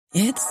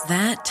It's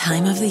that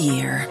time of the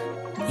year.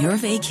 Your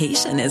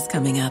vacation is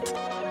coming up.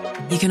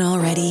 You can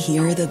already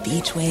hear the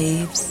beach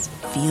waves,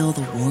 feel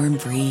the warm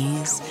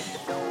breeze,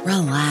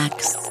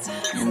 relax,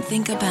 and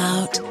think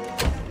about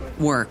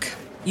work.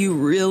 You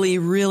really,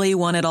 really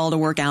want it all to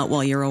work out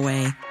while you're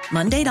away.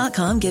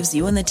 Monday.com gives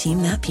you and the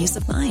team that peace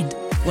of mind.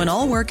 When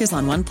all work is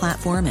on one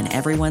platform and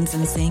everyone's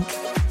in sync,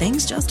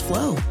 things just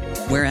flow.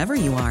 Wherever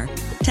you are,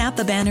 tap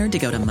the banner to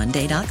go to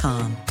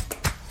Monday.com.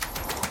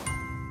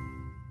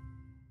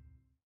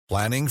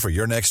 Planning for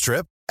your next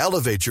trip?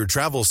 Elevate your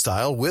travel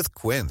style with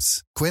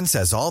Quince. Quince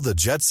has all the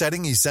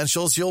jet-setting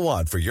essentials you'll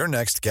want for your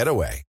next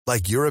getaway,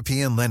 like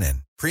European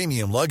linen,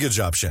 premium luggage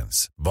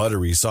options,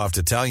 buttery soft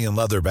Italian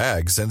leather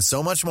bags, and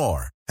so much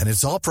more. And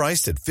it's all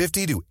priced at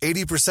 50 to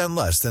 80%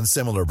 less than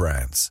similar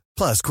brands.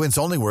 Plus, Quince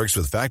only works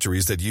with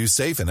factories that use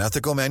safe and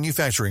ethical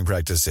manufacturing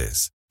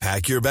practices.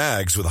 Pack your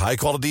bags with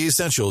high-quality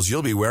essentials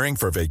you'll be wearing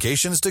for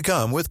vacations to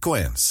come with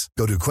Quince.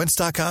 Go to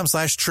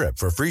quince.com/trip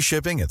for free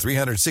shipping and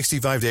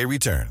 365-day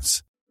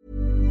returns.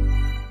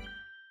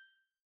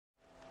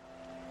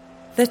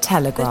 The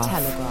Telegraph.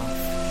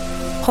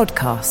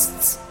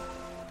 Podcasts.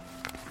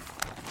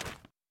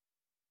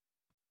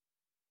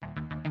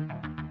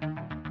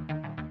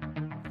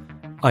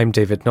 I'm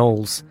David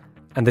Knowles,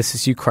 and this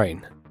is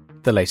Ukraine,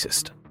 the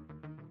latest.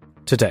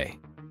 Today,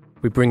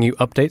 we bring you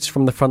updates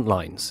from the front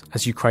lines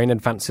as Ukraine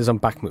advances on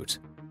Bakhmut,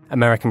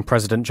 American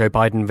President Joe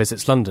Biden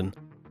visits London,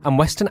 and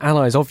Western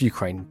allies of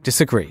Ukraine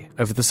disagree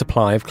over the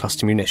supply of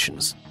cluster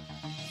munitions.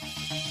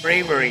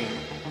 Bravery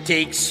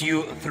takes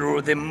you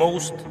through the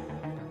most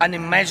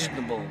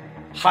unimaginable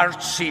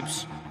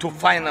hardships to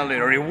finally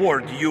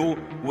reward you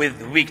with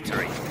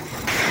victory.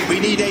 We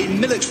need a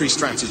military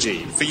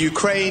strategy for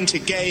Ukraine to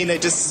gain a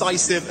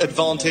decisive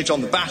advantage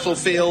on the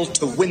battlefield,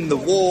 to win the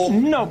war.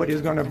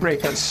 Nobody's going to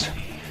break us.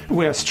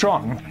 We're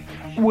strong.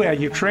 We're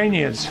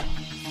Ukrainians.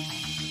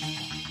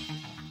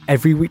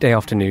 Every weekday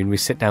afternoon, we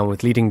sit down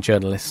with leading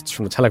journalists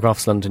from the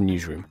Telegraph's London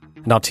newsroom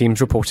and our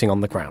teams reporting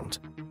on the ground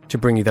to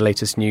bring you the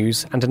latest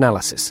news and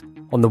analysis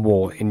on the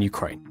war in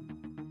Ukraine.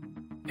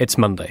 It's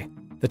Monday,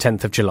 the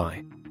 10th of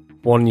July,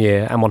 1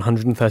 year and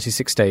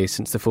 136 days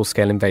since the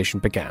full-scale invasion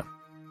began.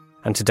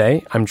 And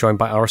today, I'm joined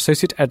by our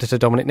Associate Editor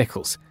Dominic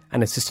Nichols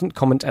and Assistant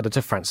Comment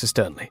Editor Francis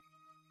Durnley.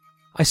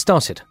 I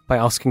started by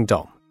asking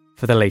Dom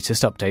for the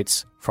latest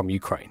updates from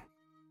Ukraine.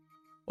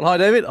 Well, hi,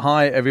 David.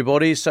 Hi,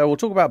 everybody. So we'll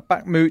talk about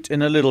Bakhmut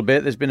in a little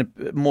bit. There's been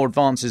more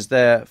advances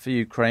there for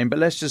Ukraine, but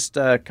let's just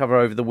cover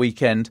over the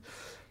weekend.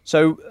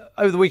 So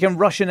over the weekend,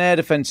 Russian air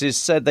defences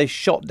said they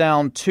shot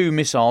down 2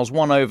 missiles,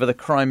 one over the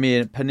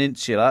Crimean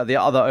Peninsula, the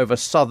other over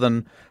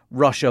southern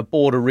Russia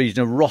border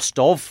region of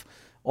Rostov,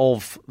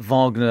 of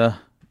Wagner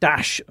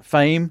Dash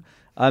fame.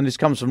 This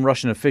comes from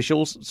Russian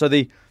officials. So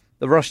the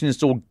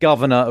Russian-installed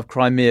governor of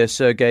Crimea,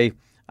 Sergei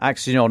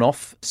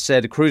Aksyonov,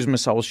 said a cruise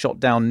missile was shot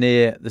down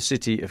near the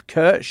city of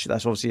Kerch.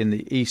 That's obviously in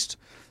the east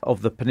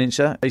of the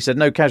peninsula. He said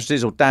no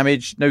casualties or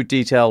damage. No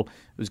detail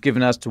was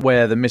given as to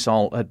where the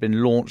missile had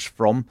been launched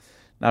from.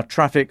 Now,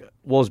 traffic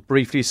was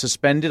briefly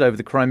suspended over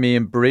the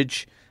Crimean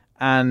Bridge.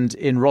 And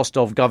in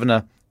Rostov,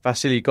 Governor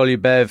Vasily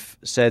Golubev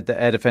said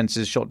that air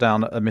defences shot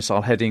down a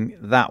missile heading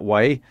that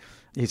way.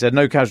 He said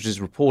no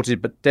casualties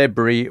reported, but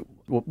debris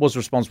was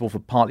responsible for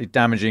partly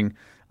damaging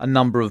a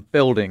number of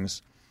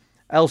buildings.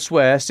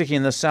 Elsewhere, sticking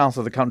in the south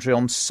of the country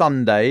on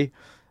Sunday,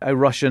 a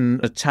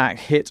Russian attack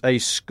hit a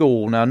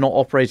school, now not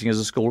operating as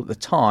a school at the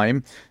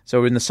time.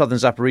 So we're in the southern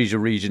Zaporizhia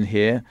region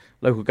here.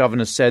 Local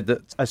governors said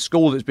that a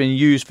school that's been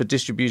used for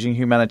distributing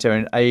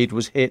humanitarian aid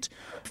was hit,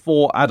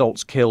 4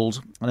 adults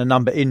killed and a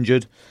number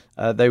injured.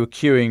 They were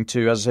queuing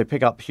to, as I say,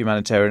 pick up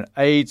humanitarian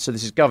aid. So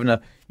this is Governor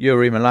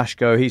Yuri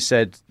Malashko. He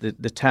said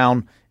the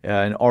town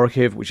in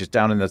Orikhiv, which is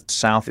down in the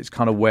south, it's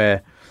kind of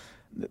where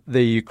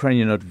the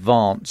Ukrainian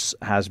advance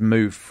has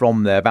moved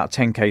from there, about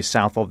 10k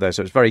south of there,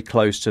 so it's very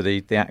close to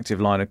the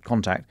active line of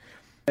contact.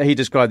 He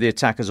described the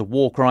attack as a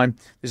war crime.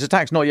 This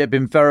attack's not yet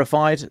been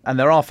verified, and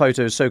there are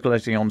photos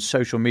circulating on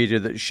social media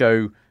that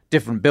show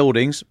different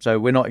buildings, so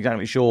we're not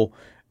exactly sure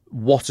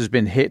what has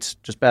been hit.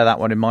 Just bear that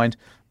one in mind.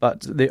 But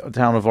the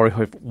town of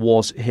Orikhiv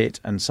was hit,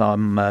 and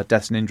some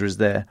deaths and injuries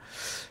there.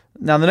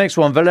 Now, the next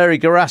one, Valery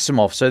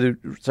Gerasimov,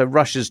 so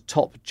Russia's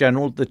top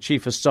general, the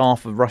chief of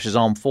staff of Russia's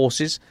armed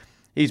forces.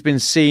 He's been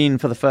seen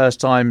for the first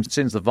time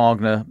since the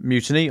Wagner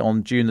mutiny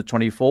on June the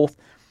 24th.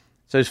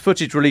 So his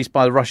footage released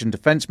by the Russian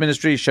Defense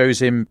Ministry shows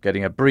him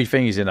getting a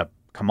briefing. He's in a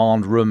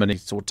command room and he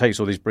sort of takes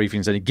all these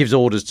briefings and he gives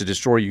orders to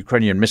destroy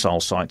Ukrainian missile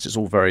sites. It's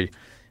all very,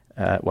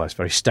 it's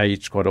very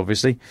staged, quite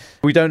obviously.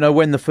 We don't know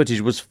when the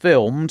footage was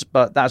filmed,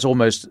 but that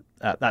almost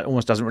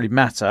doesn't really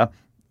matter.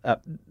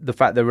 The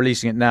fact they're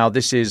releasing it now,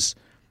 this is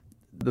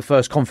the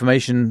first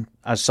confirmation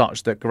as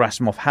such that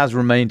Gerasimov has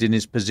remained in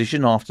his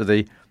position after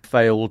the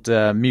failed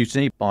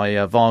mutiny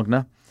by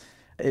Wagner.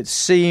 It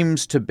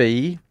seems to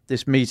be,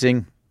 this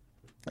meeting,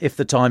 if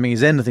the timing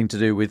is anything to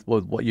do with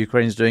what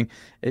Ukraine is doing,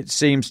 it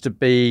seems to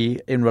be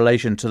in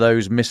relation to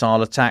those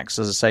missile attacks,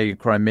 as I say, in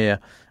Crimea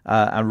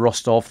and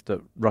Rostov that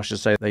Russia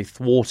say they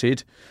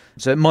thwarted.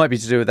 So it might be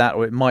to do with that,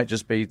 or it might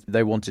just be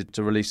they wanted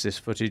to release this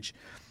footage.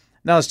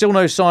 Now, there's still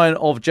no sign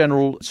of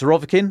General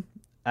Surovikin.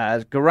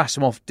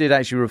 Gerasimov did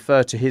actually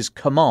refer to his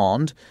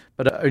command,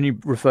 but only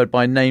referred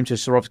by name to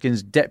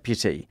Surovikin's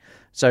deputy.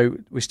 So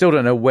we still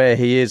don't know where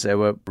he is. There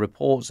were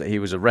reports that he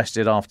was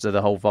arrested after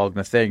the whole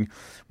Wagner thing.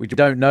 We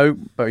don't know,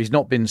 but he's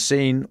not been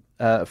seen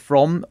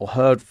from or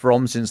heard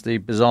from since the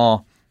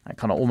bizarre,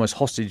 kind of almost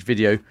hostage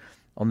video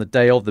on the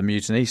day of the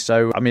mutiny.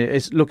 So, I mean,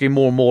 it's looking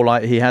more and more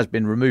like he has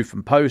been removed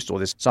from post, or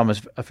there's some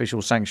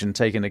official sanction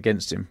taken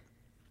against him.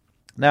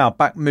 Now,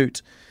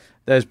 Bakhmut.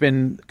 There's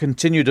been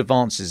continued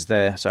advances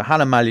there. So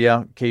Hanna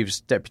Maliar,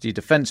 Kyiv's deputy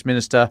defence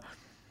minister,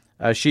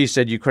 she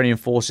said Ukrainian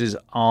forces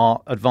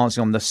are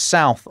advancing on the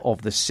south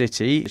of the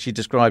city. She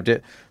described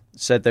it,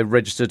 said they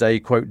registered a,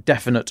 quote,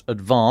 definite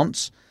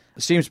advance.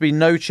 There seems to be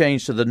no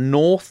change to the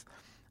north.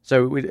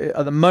 So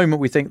at the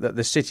moment, we think that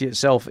the city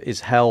itself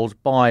is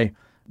held by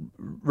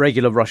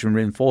regular Russian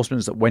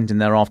reinforcements that went in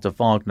there after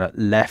Wagner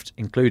left,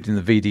 including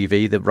the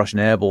VDV, the Russian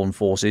airborne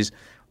forces.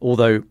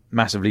 Although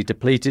massively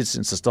depleted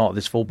since the start of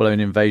this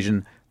full-blown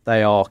invasion,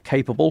 they are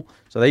capable.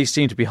 So they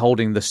seem to be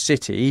holding the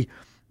city.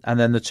 And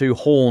then the two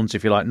horns,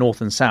 if you like,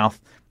 north and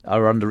south,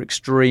 are under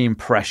extreme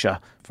pressure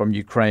from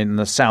Ukraine. And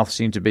the south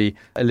seem to be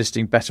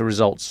eliciting better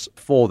results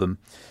for them.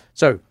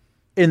 So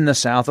in the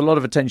south, a lot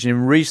of attention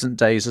in recent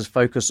days has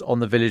focused on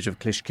the village of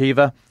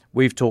Klishchiva.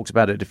 We've talked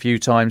about it a few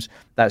times.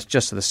 That's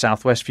just to the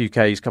southwest,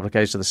 a couple of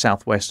k's to the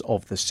southwest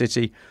of the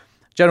city.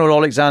 General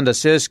Alexander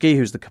Syrsky,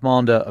 who's the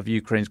commander of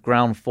Ukraine's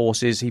ground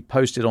forces, he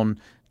posted on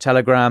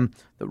Telegram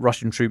that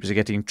Russian troops are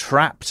getting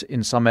trapped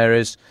in some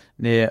areas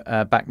near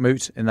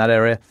Bakhmut in that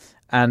area.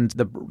 And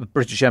the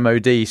British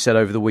MOD said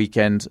over the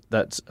weekend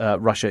that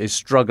Russia is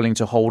struggling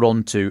to hold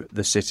on to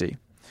the city.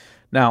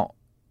 Now,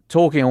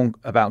 talking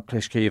about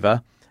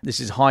Klishchiva,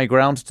 this is high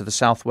ground to the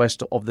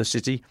southwest of the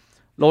city.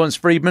 Lawrence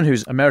Friedman,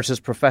 who's Emeritus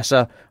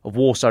Professor of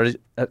War Studies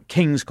at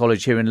King's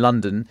College here in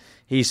London,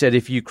 he said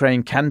if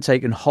Ukraine can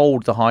take and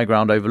hold the high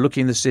ground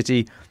overlooking the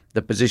city,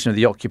 the position of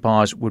the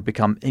occupiers would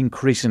become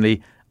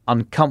increasingly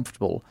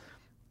uncomfortable.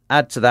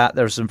 Add to that,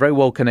 there are some very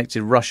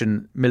well-connected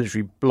Russian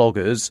military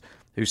bloggers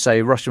who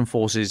say Russian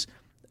forces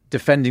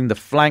defending the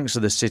flanks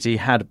of the city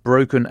had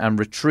broken and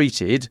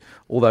retreated,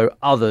 although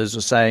others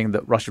are saying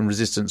that Russian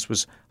resistance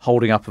was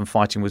holding up and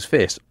fighting was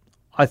fierce.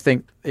 I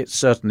think it's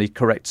certainly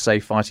correct to say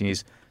fighting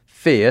is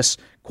fierce.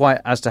 Quite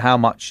as to how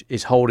much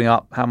is holding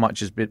up, how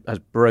much has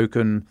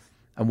broken,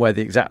 and where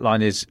the exact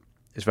line is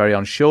very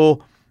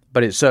unsure.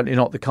 But it's certainly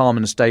not the calm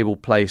and stable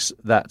place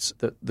that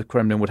the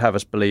Kremlin would have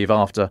us believe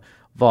after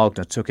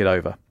Wagner took it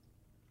over.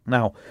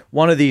 Now,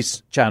 one of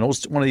these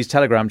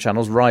Telegram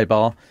channels,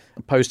 Rybar,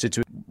 posted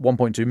to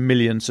 1.2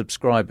 million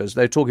subscribers.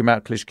 They're talking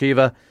about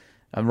Klishchiva,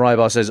 and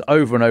Rybar says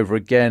over and over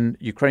again,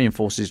 Ukrainian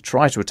forces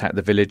try to attack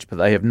the village, but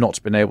they have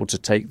not been able to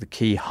take the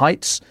key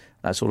heights.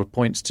 That sort of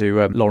points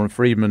to Lawrence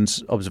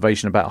Friedman's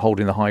observation about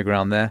holding the high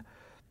ground there.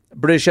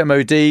 British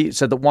MOD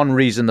said that one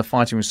reason the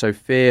fighting was so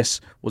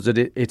fierce was that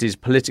it is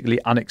politically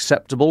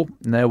unacceptable,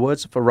 in their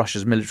words, for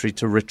Russia's military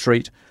to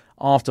retreat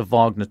after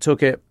Wagner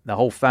took it. The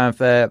whole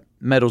fanfare,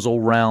 medals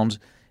all round.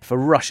 For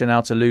Russia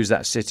now to lose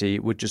that city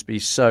would just be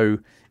so...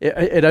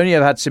 It only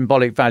ever had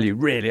symbolic value.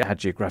 Really, it had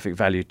geographic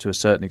value to a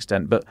certain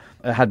extent, but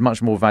it had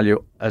much more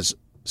value as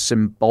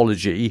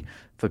symbology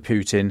for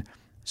Putin.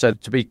 So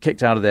to be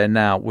kicked out of there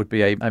now would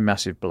be a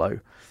massive blow.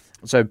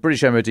 So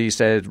British MOD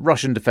said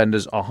Russian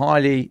defenders are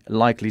highly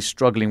likely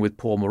struggling with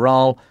poor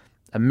morale,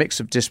 a mix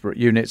of disparate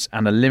units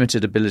and a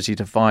limited ability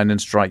to find and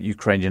strike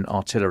Ukrainian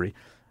artillery.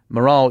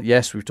 Morale,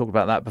 yes, we've talked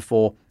about that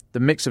before. The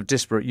mix of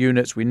disparate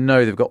units, we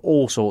know they've got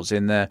all sorts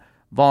in there.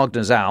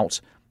 Wagner's out,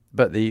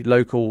 but the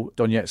local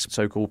Donetsk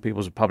so-called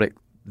People's Republic,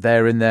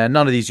 they're in there.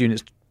 None of these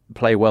units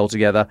play well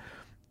together.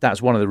 That's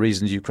one of the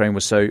reasons Ukraine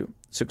was so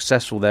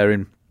successful there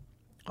in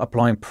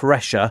applying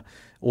pressure,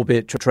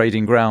 albeit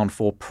trading ground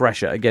for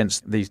pressure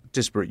against these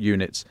disparate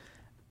units,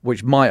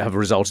 which might have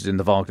resulted in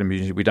the Wagner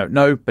mutiny. We don't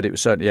know, but it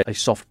was certainly a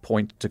soft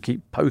point to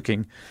keep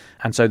poking.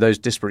 And so those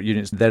disparate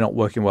units, they're not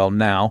working well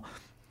now.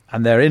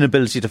 And their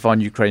inability to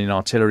find Ukrainian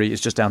artillery is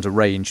just down to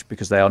range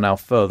because they are now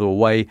further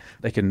away.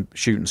 They can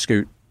shoot and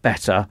scoot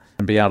better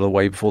and be out of the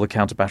way before the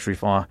counter-battery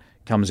fire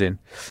comes in.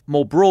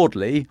 More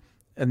broadly,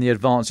 in the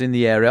advance in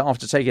the area,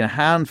 after taking a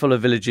handful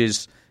of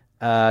villages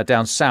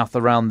down south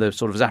around the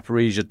sort of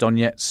Zaporizhia,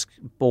 Donetsk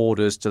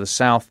borders to the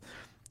south,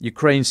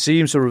 Ukraine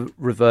seems to have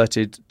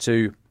reverted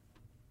to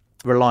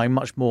relying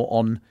much more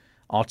on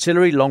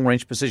artillery,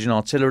 long-range precision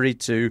artillery,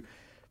 to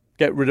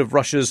get rid of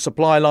Russia's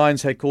supply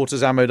lines,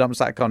 headquarters, ammo dumps,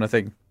 that kind of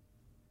thing.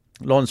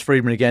 Lawrence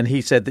Friedman again, he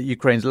said that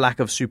Ukraine's lack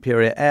of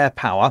superior air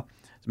power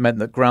meant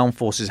that ground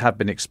forces have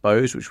been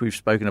exposed, which we've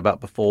spoken about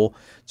before.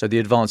 So the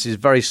advance is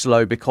very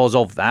slow because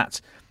of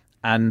that.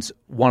 And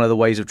one of the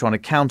ways of trying to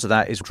counter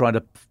that is trying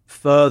to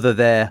further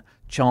their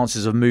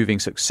chances of moving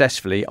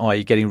successfully,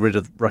 i.e. getting rid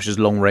of Russia's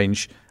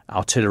long-range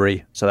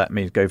artillery. So that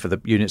means go for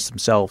the units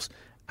themselves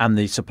and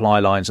the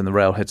supply lines and the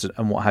railheads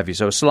and what have you.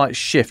 So a slight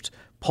shift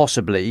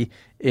possibly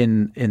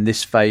in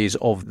this phase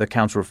of the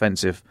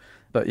counter-offensive.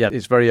 But yeah,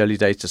 it's very early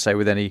days to say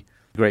with any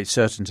great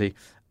certainty.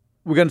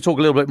 We're going to talk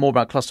a little bit more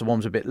about cluster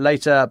bombs a bit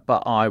later,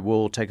 but I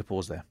will take a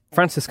pause there.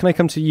 Francis, can I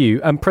come to you?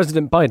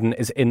 President Biden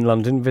is in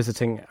London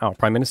visiting our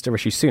Prime Minister,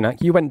 Rishi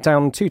Sunak. You went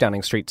down to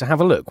Downing Street to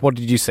have a look. What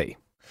did you see?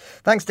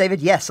 Thanks,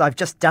 David. Yes, I've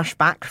just dashed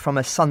back from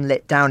a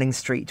sunlit Downing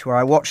Street where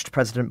I watched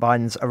President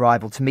Biden's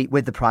arrival to meet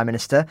with the Prime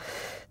Minister.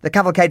 The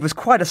cavalcade was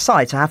quite a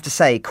sight, I have to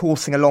say,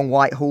 coursing along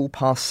Whitehall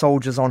past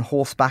soldiers on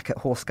horseback at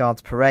Horse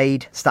Guards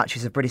Parade,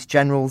 statues of British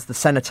generals, the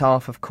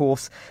cenotaph, of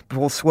course,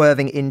 before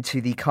swerving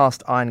into the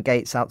cast iron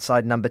gates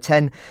outside Number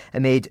 10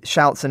 amid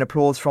shouts and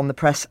applause from the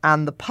press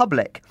and the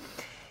public.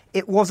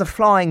 It was a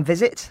flying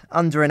visit,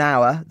 under an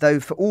hour, though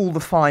for all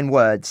the fine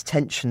words,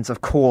 tensions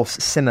of course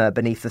simmer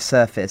beneath the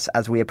surface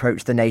as we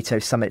approach the NATO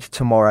summit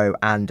tomorrow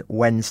and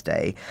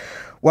Wednesday.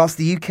 Whilst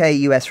the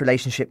UK-US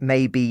relationship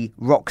may be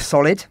rock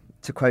solid,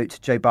 to quote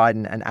Joe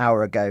Biden an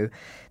hour ago,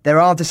 there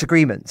are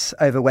disagreements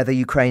over whether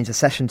Ukraine's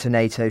accession to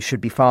NATO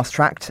should be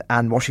fast-tracked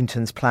and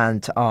Washington's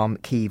plan to arm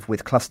Kyiv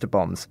with cluster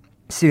bombs.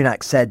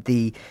 Sunak said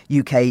the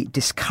UK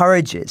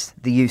discourages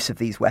the use of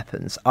these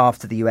weapons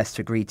after the US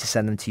agreed to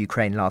send them to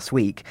Ukraine last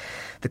week,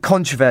 the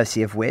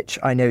controversy of which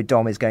I know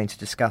Dom is going to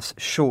discuss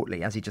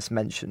shortly, as he just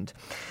mentioned.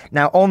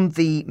 Now, on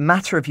the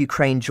matter of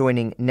Ukraine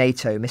joining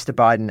NATO, Mr.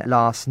 Biden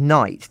last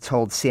night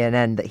told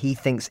CNN that he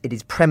thinks it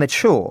is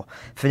premature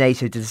for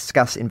NATO to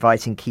discuss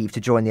inviting Kyiv to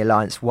join the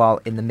alliance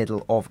while in the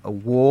middle of a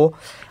war.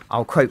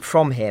 I'll quote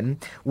from him,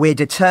 "We're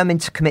determined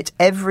to commit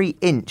every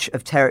inch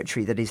of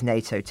territory that is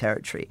NATO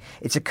territory.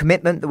 It's a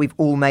commitment that we've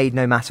all made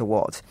no matter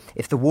what.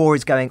 If the war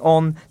is going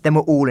on, then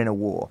we're all in a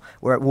war.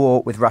 We're at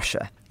war with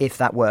Russia, if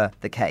that were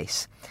the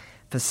case."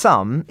 For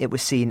some, it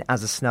was seen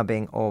as a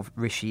snubbing of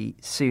Rishi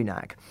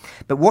Sunak.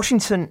 But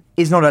Washington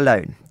is not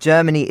alone.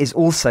 Germany is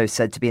also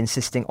said to be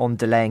insisting on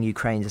delaying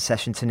Ukraine's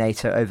accession to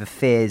NATO over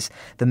fears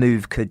the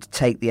move could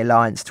take the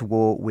alliance to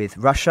war with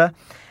Russia.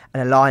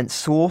 An alliance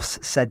source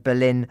said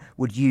Berlin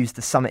would use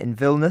the summit in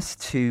Vilnius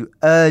to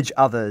urge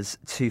others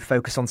to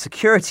focus on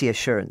security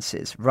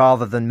assurances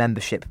rather than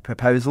membership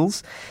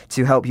proposals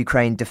to help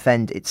Ukraine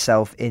defend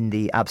itself in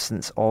the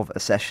absence of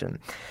accession.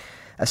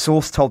 A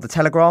source told The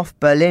Telegraph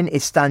Berlin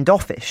is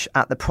standoffish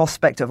at the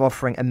prospect of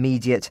offering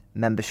immediate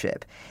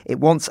membership. It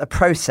wants a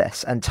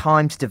process and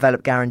time to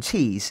develop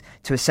guarantees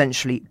to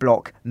essentially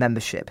block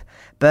membership.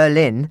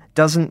 Berlin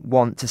doesn't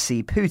want to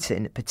see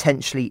Putin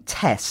potentially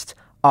test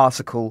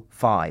Article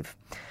 5.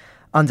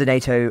 Under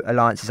NATO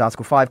alliance's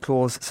Article 5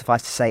 clause,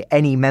 suffice to say,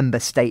 any member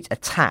state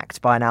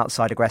attacked by an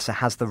outside aggressor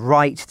has the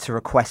right to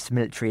request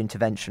military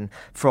intervention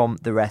from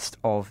the rest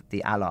of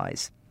the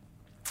allies.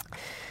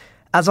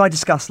 As I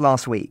discussed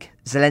last week,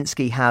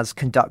 Zelensky has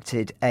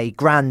conducted a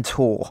grand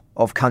tour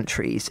of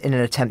countries in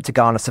an attempt to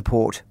garner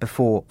support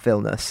before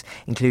Vilnius,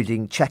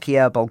 including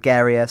Czechia,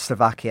 Bulgaria,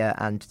 Slovakia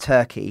and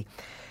Turkey.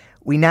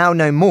 We now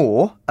know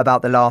more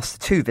about the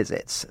last two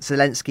visits.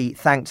 Zelensky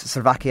thanked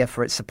Slovakia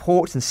for its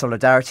support and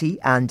solidarity,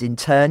 and in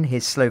turn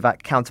his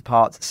Slovak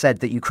counterpart said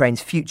that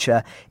Ukraine's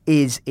future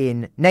is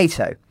in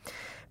NATO.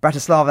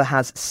 Bratislava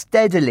has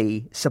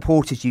steadily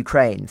supported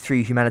Ukraine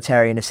through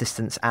humanitarian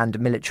assistance and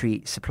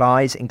military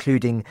supplies,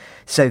 including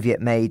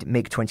Soviet-made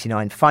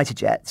MiG-29 fighter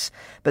jets.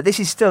 But this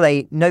is still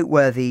a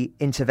noteworthy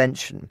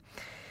intervention.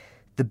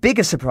 The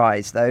bigger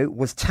surprise, though,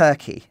 was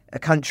Turkey, a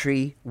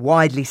country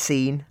widely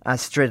seen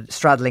as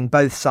straddling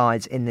both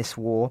sides in this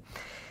war.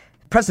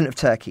 The President of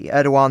Turkey,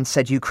 Erdogan,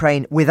 said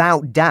Ukraine,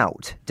 without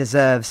doubt,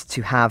 deserves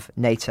to have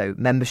NATO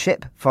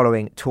membership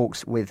following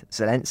talks with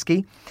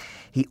Zelensky.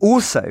 He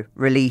also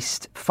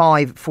released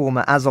 5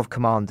 former Azov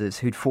commanders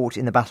who'd fought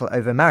in the battle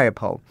over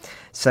Mariupol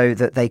so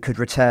that they could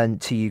return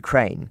to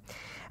Ukraine.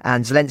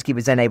 And Zelensky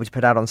was then able to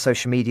put out on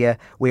social media,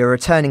 "We are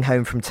returning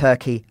home from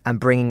Turkey and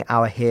bringing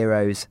our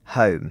heroes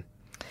home."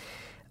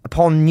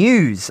 Upon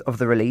news of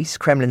the release,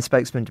 Kremlin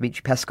spokesman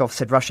Dmitry Peskov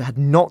said Russia had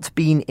not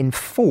been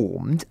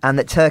informed and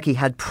that Turkey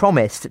had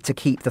promised to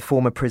keep the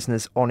former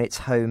prisoners on its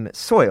home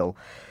soil.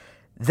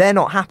 They're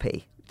not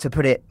happy, to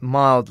put it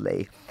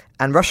mildly,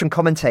 and Russian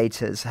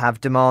commentators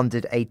have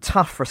demanded a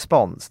tough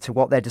response to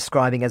what they're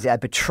describing as a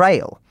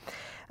betrayal.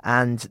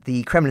 And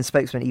the Kremlin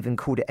spokesman even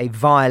called it a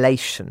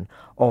violation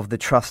of the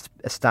trust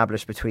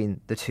established between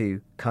the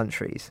two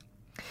countries.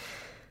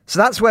 So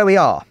that's where we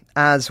are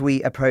as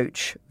we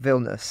approach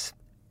Vilnius.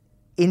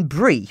 In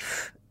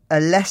brief, a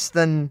less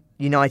than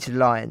united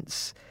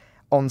alliance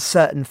on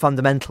certain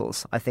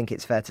fundamentals, I think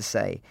it's fair to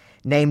say,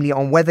 namely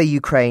on whether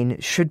Ukraine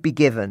should be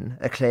given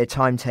a clear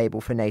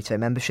timetable for NATO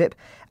membership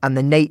and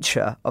the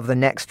nature of the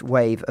next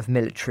wave of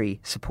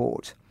military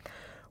support.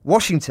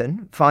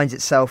 Washington finds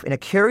itself in a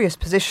curious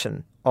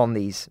position on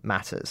these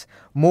matters,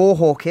 more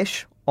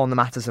hawkish on the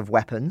matters of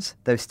weapons,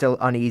 though still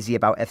uneasy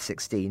about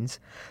F-16s,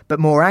 but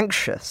more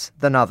anxious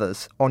than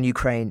others on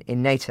Ukraine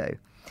in NATO.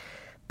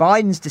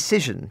 Biden's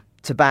decision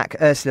to back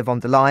Ursula von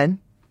der Leyen,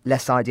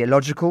 less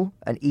ideological,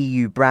 an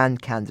EU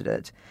brand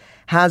candidate,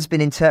 has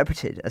been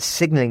interpreted as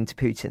signalling to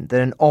Putin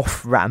that an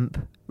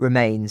off-ramp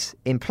remains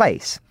in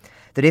place,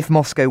 that if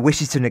Moscow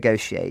wishes to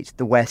negotiate,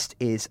 the West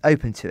is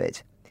open to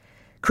it.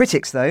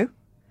 Critics, though,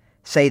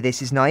 say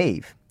this is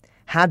naive.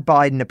 Had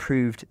Biden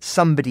approved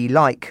somebody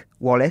like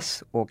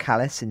Wallace or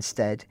Callis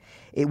instead,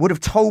 it would have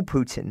told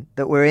Putin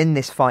that we're in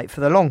this fight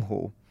for the long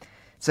haul.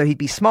 So he'd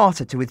be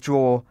smarter to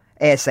withdraw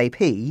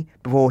ASAP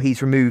before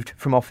he's removed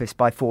from office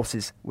by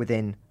forces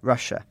within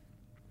Russia.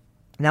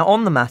 Now,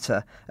 on the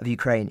matter of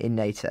Ukraine in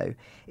NATO,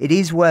 it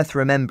is worth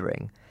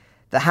remembering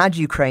that had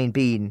Ukraine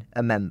been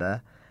a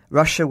member,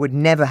 Russia would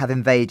never have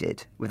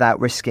invaded without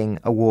risking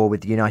a war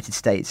with the United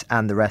States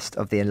and the rest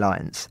of the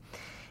alliance.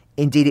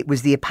 Indeed, it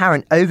was the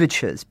apparent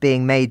overtures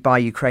being made by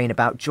Ukraine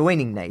about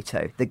joining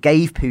NATO that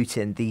gave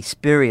Putin the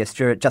spurious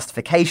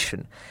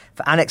justification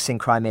for annexing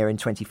Crimea in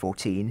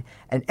 2014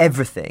 and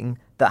everything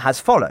that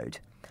has followed.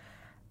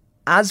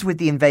 As with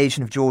the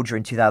invasion of Georgia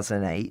in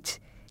 2008,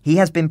 he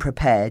has been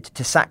prepared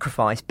to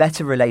sacrifice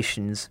better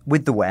relations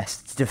with the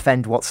West to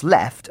defend what's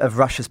left of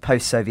Russia's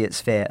post-Soviet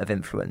sphere of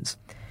influence.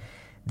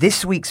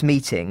 This week's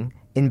meeting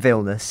in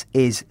Vilnius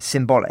is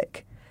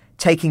symbolic,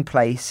 taking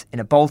place in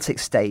a Baltic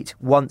state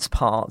once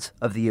part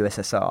of the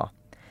USSR.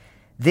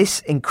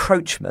 This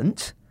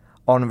encroachment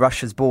on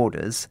Russia's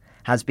borders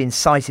has been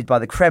cited by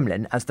the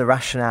Kremlin as the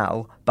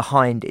rationale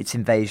behind its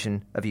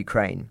invasion of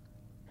Ukraine.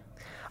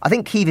 I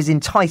think Kyiv is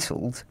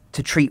entitled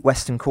to treat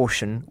Western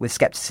caution with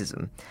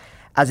scepticism,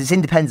 as its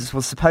independence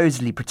was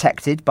supposedly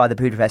protected by the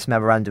Budapest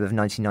Memorandum of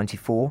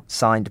 1994,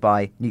 signed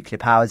by nuclear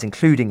powers,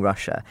 including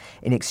Russia,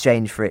 in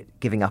exchange for it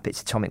giving up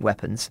its atomic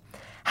weapons.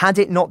 Had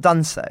it not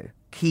done so,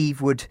 Kyiv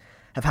would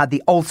have had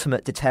the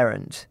ultimate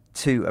deterrent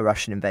to a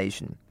Russian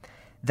invasion.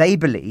 They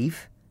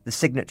believe the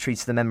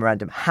signatories to the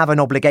memorandum have an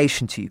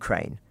obligation to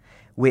Ukraine,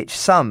 which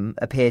some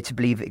appear to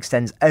believe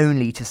extends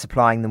only to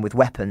supplying them with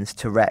weapons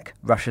to wreck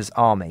Russia's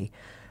army,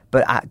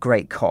 but at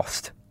great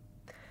cost.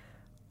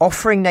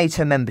 Offering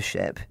NATO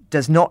membership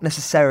does not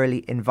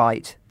necessarily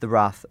invite the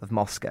wrath of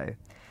Moscow,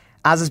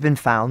 as has been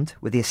found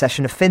with the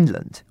accession of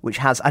Finland, which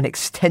has an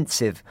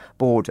extensive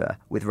border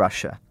with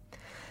Russia.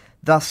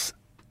 Thus,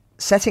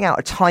 setting out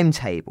a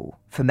timetable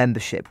for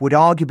membership would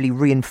arguably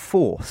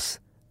reinforce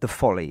the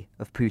folly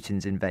of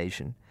Putin's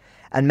invasion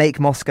and make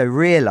Moscow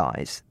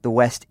realise the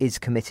West is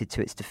committed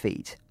to its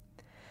defeat.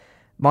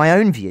 My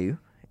own view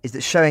is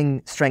that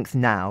showing strength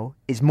now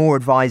is more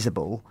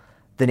advisable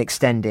than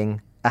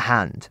extending a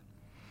hand.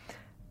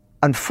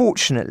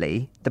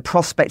 Unfortunately, the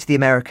prospect of the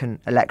American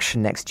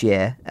election next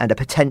year and a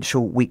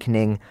potential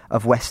weakening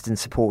of Western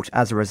support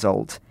as a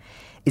result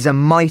is a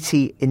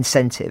mighty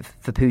incentive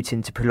for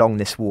Putin to prolong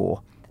this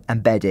war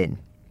and bed in.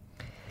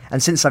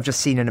 And since I've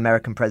just seen an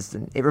American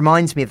president, it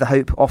reminds me of the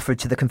hope offered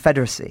to the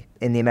Confederacy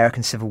in the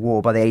American Civil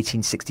War by the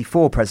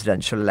 1864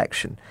 presidential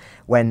election,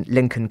 when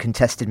Lincoln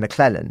contested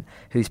McClellan,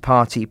 whose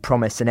party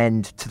promised an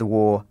end to the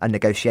war and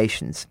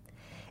negotiations.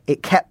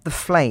 It kept the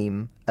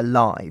flame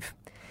alive.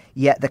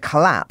 Yet the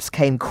collapse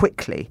came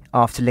quickly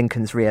after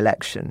Lincoln's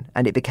re-election,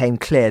 and it became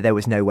clear there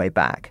was no way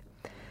back.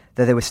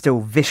 Though there were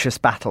still vicious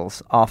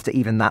battles after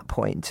even that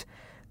point,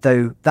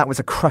 though that was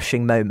a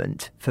crushing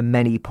moment for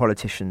many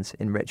politicians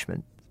in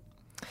Richmond.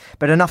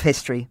 But enough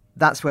history.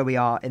 That's where we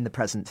are in the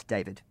present,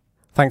 David.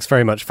 Thanks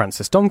very much,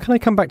 Francis. Dom, can I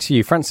come back to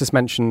you? Francis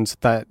mentioned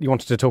that you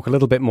wanted to talk a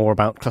little bit more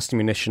about cluster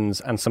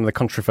munitions and some of the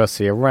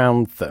controversy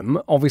around them.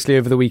 Obviously,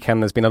 over the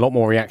weekend, there's been a lot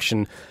more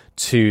reaction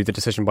to the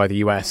decision by the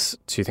US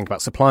to think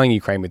about supplying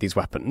Ukraine with these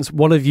weapons.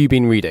 What have you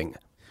been reading?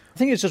 I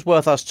think it's just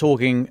worth us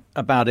talking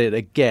about it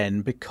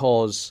again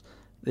because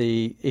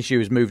the issue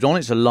has moved on.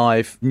 It's a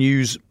live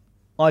news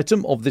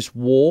item of this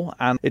war,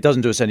 and it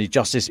doesn't do us any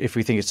justice if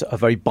we think it's a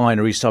very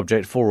binary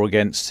subject, for or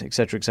against,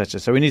 etc., etc.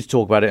 So we need to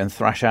talk about it and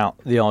thrash out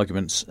the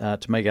arguments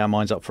to make our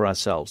minds up for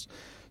ourselves.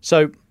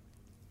 So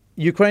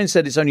Ukraine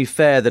said it's only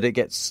fair that it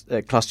gets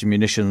cluster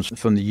munitions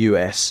from the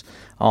US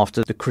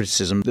after the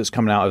criticism that's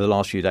coming out over the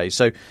last few days.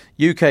 So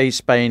UK,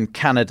 Spain,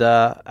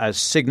 Canada, as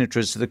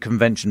signatories to the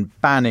convention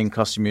banning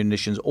cluster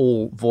munitions,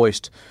 all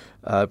voiced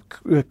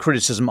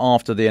criticism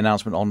after the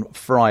announcement on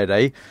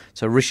Friday.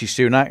 So Rishi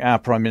Sunak, our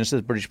Prime Minister,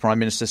 the British Prime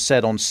Minister,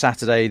 said on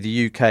Saturday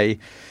the UK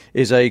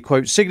is a,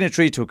 quote,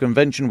 signatory to a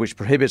convention which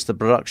prohibits the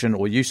production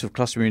or use of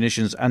cluster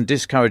munitions and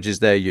discourages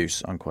their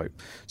use, unquote.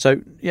 So,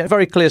 yeah,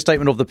 very clear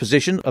statement of the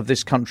position of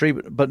this country,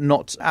 but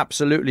not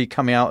absolutely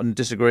coming out and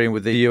disagreeing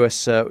with the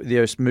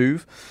US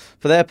move.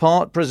 For their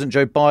part, President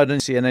Joe Biden,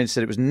 CNN,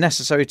 said it was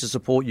necessary to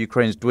support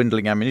Ukraine's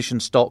dwindling ammunition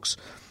stocks.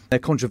 They're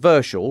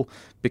controversial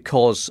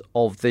because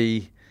of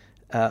the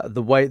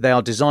way they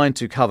are designed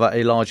to cover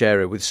a large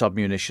area with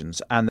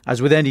submunitions. And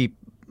as with any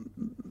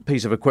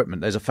piece of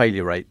equipment, there's a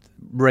failure rate.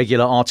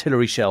 Regular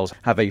artillery shells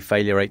have a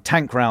failure rate.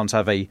 Tank rounds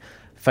have a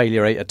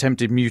failure rate.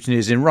 Attempted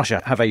mutinies in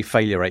Russia have a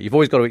failure rate. You've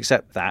always got to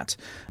accept that,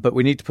 but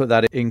we need to put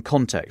that in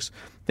context.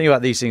 The thing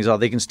about these things are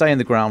they can stay in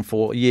the ground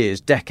for years,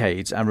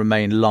 decades, and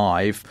remain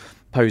live,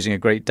 posing a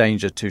great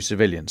danger to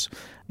civilians.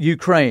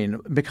 Ukraine,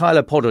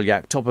 Mikhailo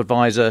Podolyak, top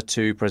advisor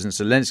to President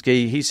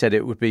Zelensky, he said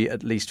it would be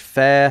at least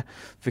fair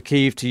for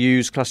Kyiv to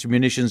use cluster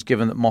munitions,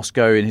 given that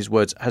Moscow, in his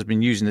words, has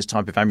been using this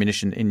type of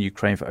ammunition in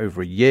Ukraine for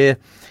over a year.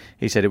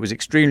 He said it was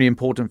extremely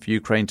important for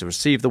Ukraine to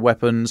receive the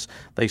weapons.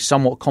 They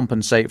somewhat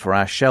compensate for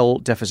our shell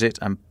deficit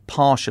and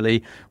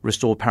partially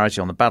restore parity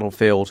on the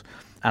battlefield.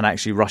 and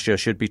actually Russia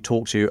should be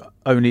talked to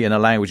only in a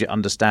language it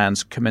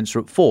understands,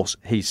 commensurate force,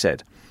 he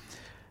said.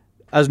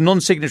 As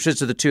non-signatories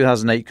to the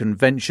 2008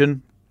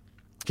 convention,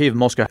 Kyiv and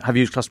Moscow have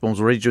used cluster bombs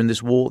already during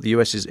this war. The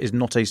US is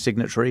not a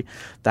signatory.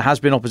 There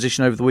has been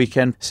opposition over the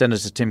weekend.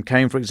 Senator Tim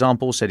Kaine, for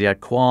example, said he had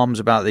qualms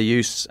about their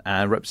use.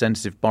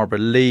 Representative Barbara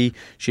Lee,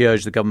 she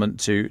urged the government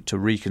to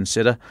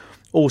reconsider.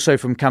 Also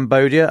from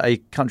Cambodia, a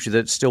country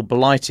that's still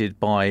blighted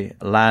by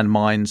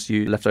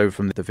landmines left over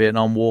from the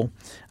Vietnam War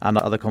and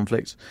other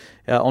conflicts.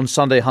 On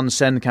Sunday, Hun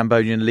Sen,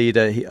 Cambodian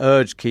leader, he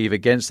urged Kyiv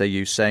against their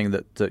use, saying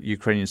that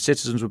Ukrainian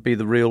citizens would be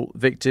the real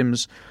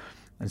victims,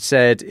 and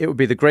said it would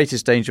be the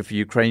greatest danger for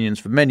Ukrainians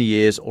for many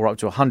years, or up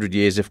to 100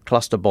 years, if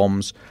cluster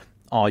bombs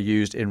are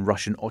used in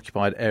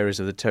Russian-occupied areas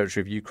of the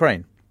territory of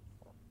Ukraine.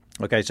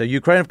 OK, so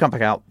Ukraine have come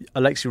back out.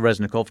 Alexei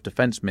Reznikov,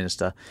 defence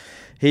minister,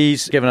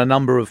 he's given a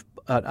number of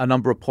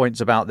points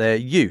about their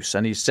use,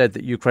 and he said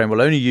that Ukraine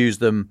will only use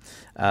them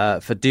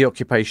for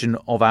deoccupation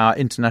of our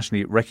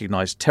internationally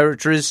recognised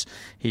territories.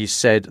 He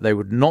said they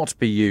would not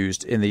be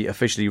used in the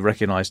officially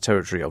recognised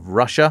territory of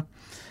Russia.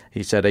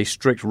 He said a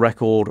strict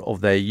record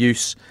of their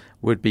use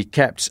would be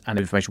kept and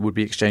information would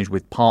be exchanged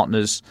with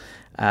partners,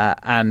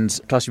 and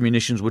cluster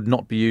munitions would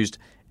not be used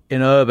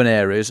in urban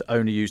areas,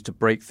 only used to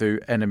break through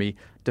enemy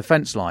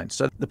defence lines.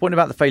 So the point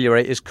about the failure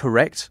rate is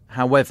correct.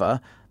 However,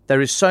 there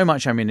is so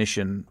much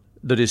ammunition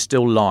that is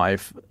still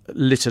live,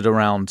 littered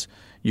around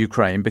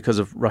Ukraine because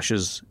of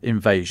Russia's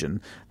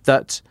invasion,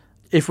 that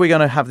if we're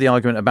going to have the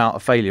argument about a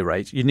failure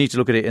rate, you need to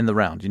look at it in the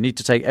round. You need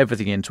to take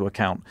everything into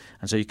account.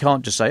 And so you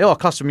can't just say,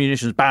 cluster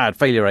munitions, bad,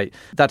 failure rate.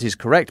 That is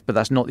correct, but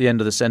that's not the end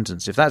of the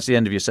sentence. If that's the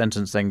end of your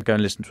sentence, then go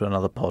and listen to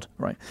another pod,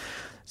 right?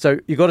 So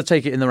you've got to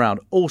take it in the round.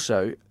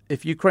 Also,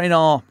 if Ukraine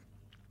are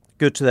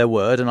good to their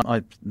word, and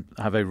I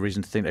have every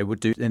reason to think they would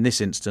do in this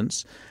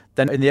instance,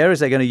 then in the areas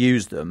they're going to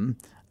use them,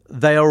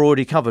 they are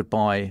already covered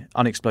by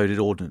unexploded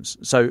ordnance.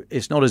 So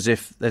it's not as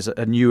if there's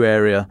a new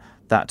area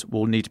that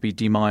will need to be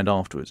demined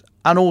afterwards.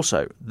 And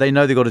also, they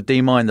know they've got to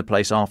demine the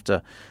place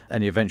after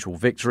any eventual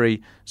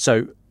victory.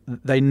 So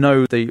they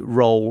know the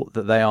role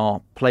that they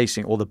are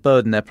placing, or the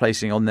burden they're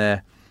placing on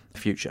their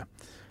future.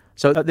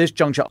 So at this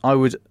juncture, I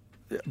would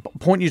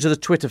point you to the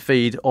Twitter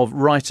feed of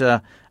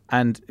writer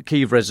and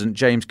Kyiv resident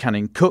James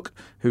Canning Cook,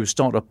 who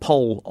started a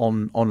poll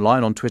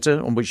online on Twitter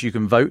on which you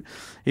can vote.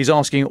 He's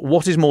asking,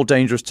 what is more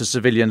dangerous to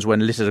civilians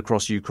when littered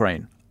across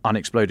Ukraine?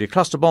 Unexploded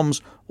cluster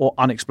bombs or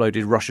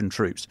unexploded Russian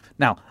troops?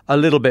 Now, a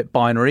little bit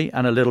binary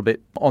and a little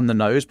bit on the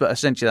nose, but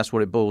essentially that's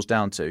what it boils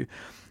down to.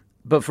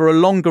 But for a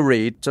longer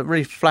read, to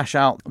really flash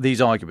out these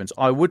arguments,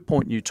 I would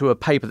point you to a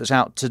paper that's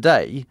out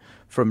today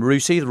from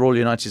RUSI, the Royal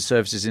United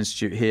Services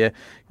Institute here,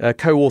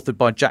 co-authored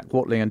by Jack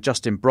Watling and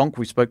Justin Bronk.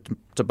 We spoke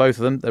to both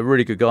of them. They're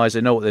really good guys. They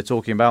know what they're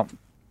talking about.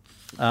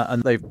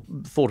 And they've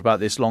thought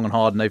about this long and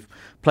hard, and they've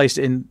placed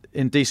it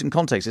in decent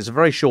context. It's a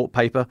very short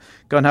paper.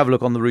 Go and have a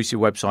look on the RUSI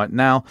website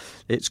now.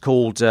 It's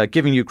called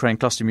Giving Ukraine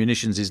Cluster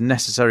Munitions is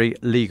Necessary,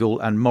 Legal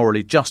and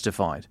Morally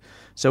Justified.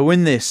 So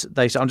in this,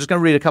 they say, I'm just going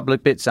to read a couple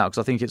of bits out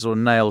because I think it sort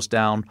of nails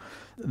down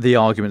the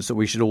arguments that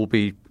we should all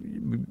be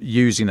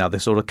using now, the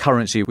sort of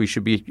currency we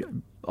should be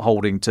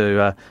holding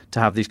to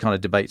have these kind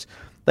of debates.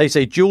 They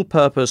say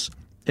dual-purpose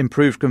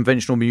improved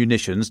conventional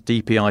munitions,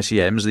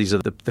 DPICMs, these are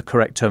the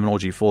correct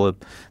terminology for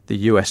the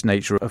US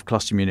nature of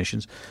cluster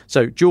munitions.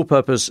 So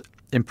dual-purpose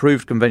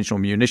improved conventional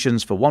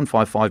munitions for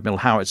 155mm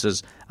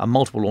howitzers and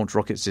multiple launch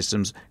rocket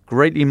systems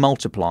greatly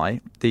multiply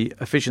the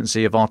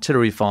efficiency of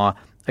artillery fire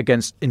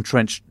against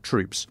entrenched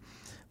troops.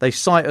 They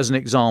cite as an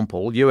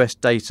example US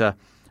data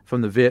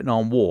from the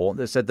Vietnam War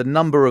that said the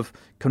number of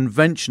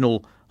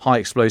conventional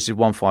high-explosive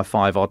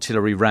 155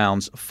 artillery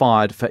rounds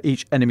fired for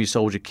each enemy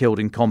soldier killed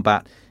in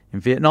combat in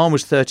Vietnam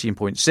was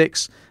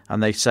 13.6,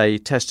 and they say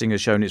testing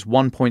has shown it's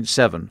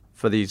 1.7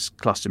 for these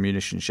cluster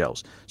munition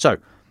shells. So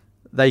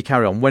they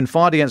carry on. When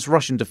fired against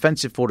Russian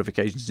defensive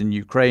fortifications in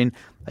Ukraine,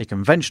 a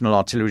conventional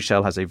artillery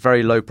shell has a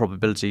very low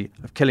probability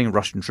of killing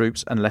Russian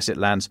troops unless it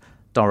lands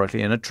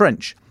directly in a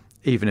trench.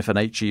 Even if an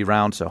HE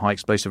round, so high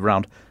explosive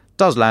round,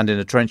 does land in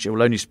a trench, it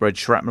will only spread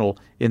shrapnel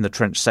in the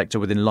trench sector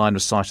within line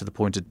of sight of the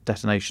point of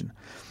detonation.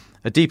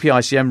 A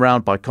DPICM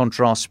round, by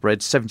contrast,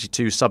 spreads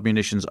 72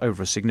 submunitions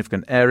over a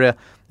significant area.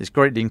 This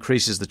greatly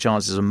increases the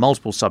chances of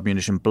multiple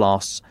submunition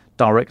blasts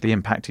directly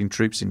impacting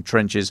troops in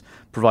trenches,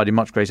 providing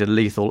much greater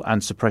lethal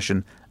and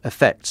suppression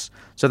effects.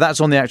 So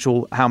that's on the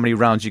actual how many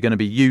rounds you're going to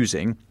be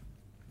using.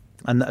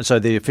 And so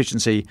the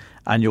efficiency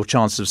and your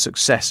chance of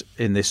success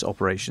in this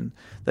operation.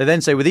 They then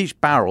say with each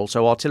barrel,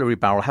 so artillery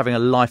barrel, having a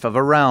life of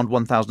around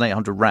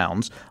 1,800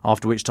 rounds,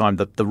 after which time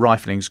the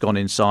rifling's gone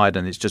inside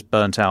and it's just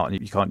burnt out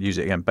and you can't use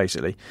it again,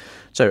 basically.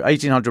 So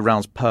 1,800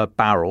 rounds per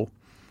barrel.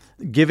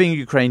 Giving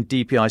Ukraine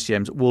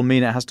DPICMs will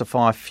mean it has to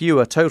fire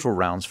fewer total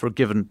rounds for a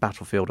given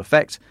battlefield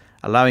effect,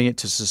 allowing it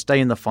to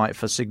sustain the fight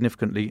for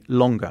significantly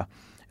longer.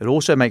 It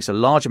also makes a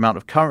large amount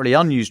of currently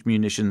unused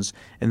munitions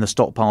in the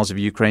stockpiles of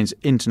Ukraine's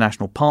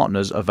international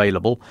partners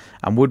available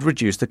and would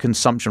reduce the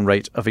consumption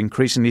rate of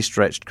increasingly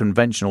stretched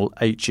conventional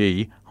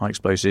HE, high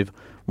explosive,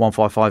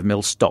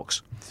 155mm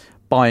stocks.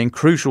 buying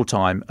crucial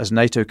time as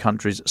NATO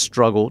countries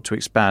struggle to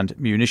expand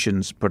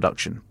munitions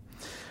production.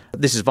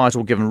 This is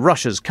vital given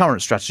Russia's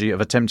current strategy of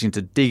attempting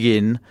to dig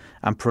in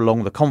and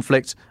prolong the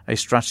conflict, a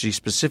strategy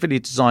specifically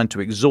designed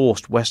to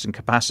exhaust Western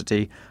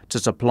capacity to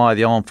supply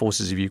the armed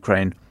forces of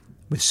Ukraine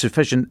with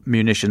sufficient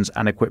munitions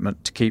and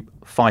equipment to keep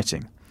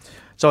fighting.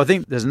 So I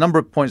think there's a number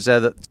of points there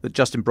that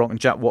Justin Brock and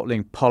Jack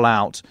Watling pull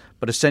out,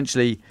 but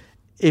essentially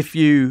if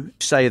you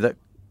say that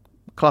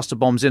cluster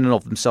bombs in and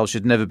of themselves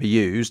should never be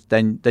used,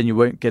 then you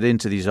won't get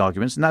into these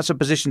arguments. And that's a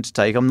position to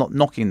take. I'm not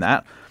knocking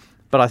that,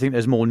 but I think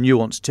there's more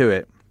nuance to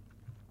it.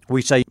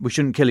 We say we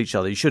shouldn't kill each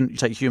other. You shouldn't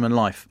take human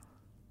life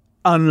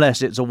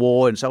unless it's a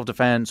war in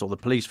self-defense or the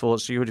police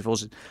force, security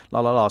forces,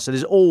 So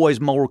there's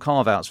always moral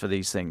carve-outs for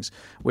these things.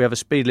 We have a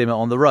speed limit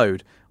on the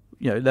road.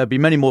 There'd be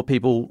many more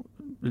people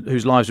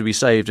whose lives would be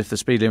saved if the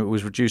speed limit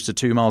was reduced to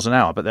 2 miles an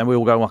hour. But then we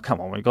all go, well, come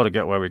on, we've got to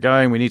get where we're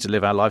going. We need to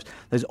live our lives.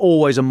 There's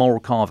always a moral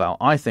carve-out.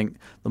 I think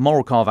the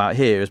moral carve-out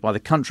here is by the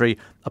country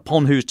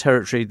upon whose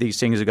territory these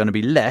things are going to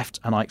be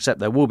left, and I accept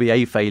there will be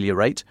a failure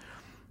rate.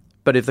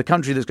 But if the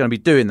country that's going to be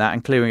doing that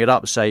and clearing it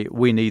up say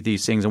we need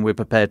these things and we're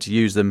prepared to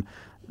use them,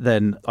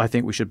 then I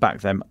think we should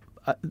back them.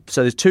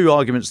 So there's two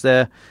arguments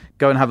there.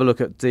 Go and have a look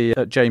at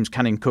the James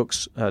Canning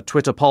Cook's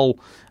Twitter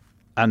poll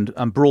and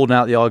broaden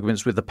out the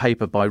arguments with the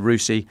paper by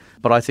Rusi.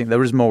 But I think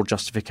there is moral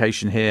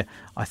justification here.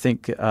 I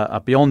think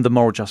beyond the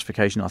moral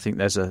justification, I think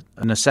there's a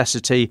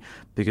necessity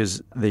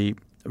because the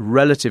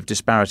relative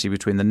disparity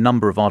between the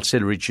number of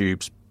artillery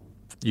tubes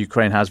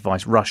Ukraine has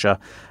vice Russia,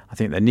 I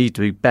think they need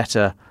to be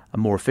better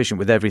and more efficient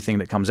with everything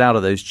that comes out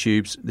of those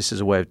tubes. This is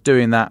a way of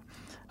doing that.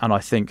 And I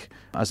think,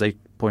 as they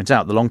point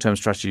out, the long-term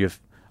strategy of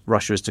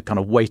Russia is to kind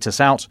of wait us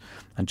out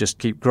and just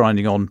keep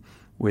grinding on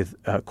with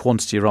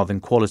quantity rather than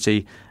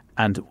quality.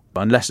 And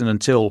unless and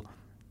until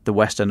the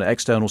West and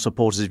external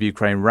supporters of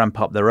Ukraine ramp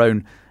up their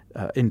own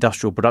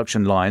industrial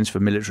production lines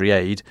for military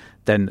aid,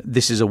 then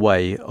this is a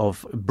way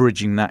of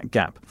bridging that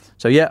gap.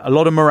 So, yeah, a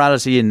lot of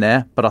morality in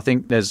there, but I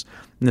think there's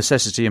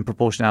necessity and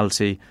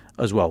proportionality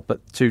as well. But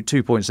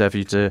two points there for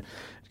you to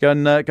go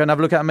and have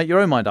a look at and make your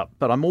own mind up.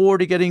 But I'm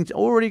already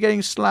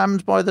getting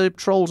slammed by the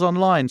trolls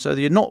online, so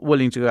that you're not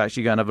willing to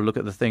actually go and have a look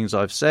at the things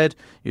I've said.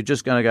 You're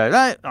just going to go,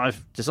 hey,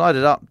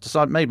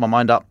 I've made my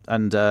mind up,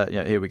 and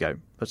here we go.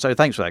 But so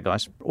thanks for that,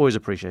 guys. Always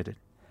appreciated.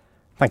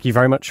 Thank you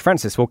very much,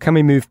 Francis. Well, can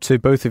we move to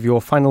both of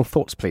your final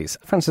thoughts, please?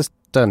 Francis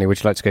Durnley,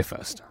 would you like to go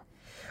first?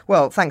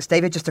 Well, thanks,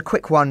 David. Just a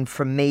quick one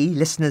from me.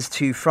 Listeners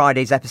to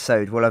Friday's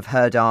episode will have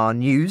heard our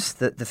news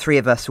that the three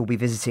of us will be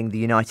visiting the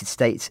United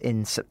States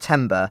in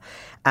September,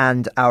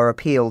 and our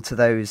appeal to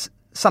those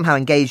somehow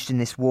engaged in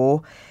this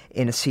war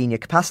in a senior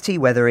capacity,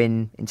 whether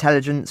in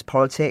intelligence,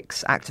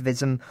 politics,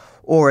 activism,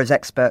 or as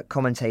expert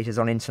commentators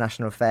on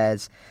international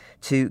affairs,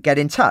 to get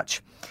in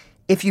touch.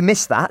 If you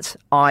missed that,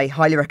 I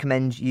highly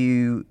recommend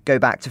you go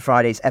back to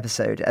Friday's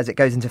episode, as it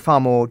goes into far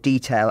more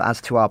detail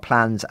as to our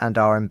plans and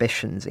our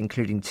ambitions,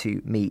 including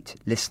to meet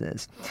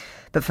listeners.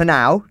 But for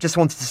now, just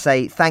wanted to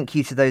say thank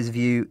you to those of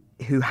you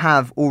who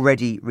have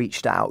already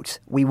reached out.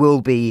 We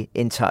will be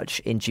in touch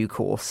in due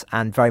course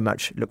and very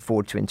much look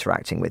forward to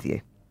interacting with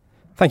you.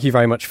 Thank you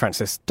very much,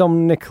 Francis.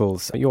 Dom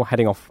Nichols, you're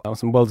heading off on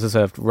some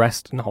well-deserved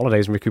rest and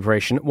holidays and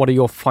recuperation. What are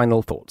your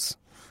final thoughts?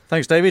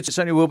 Thanks, David. It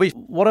certainly will be.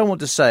 What I want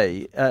to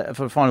say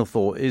for a final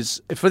thought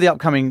is for the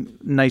upcoming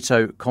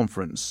NATO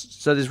conference.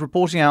 So there's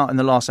reporting out in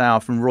the last hour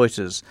from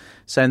Reuters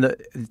saying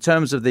that in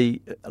terms of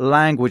the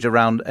language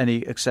around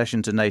any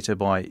accession to NATO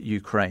by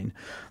Ukraine,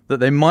 that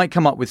they might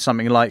come up with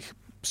something like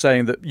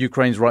saying that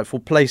Ukraine's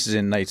rightful place is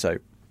in NATO,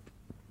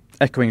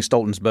 echoing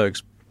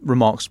Stoltenberg's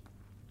remarks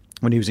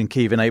when he was in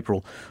Kyiv in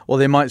April. Or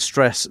they might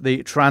stress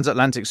the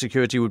transatlantic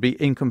security would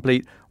be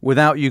incomplete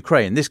without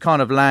Ukraine. This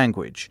kind of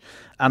language.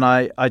 And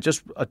I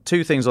just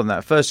two things on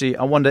that. Firstly,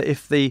 I wonder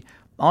if the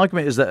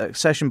argument is that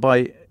accession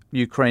by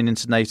Ukraine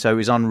into NATO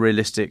is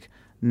unrealistic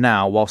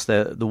now whilst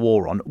the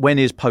war on. When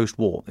is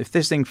post-war? If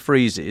this thing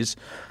freezes,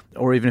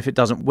 or even if it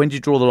doesn't, when do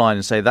you draw the line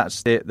and say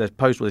that's it? There's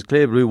post-war, there's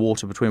clear blue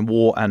water between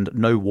war and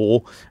no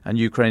war, and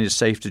Ukraine is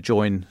safe to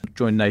join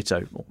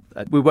NATO?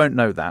 We won't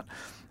know that.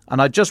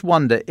 And I just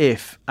wonder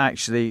if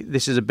actually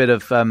this is a bit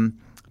of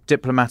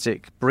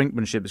diplomatic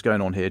brinkmanship that's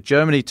going on here.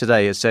 Germany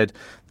today has said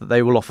that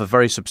they will offer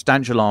very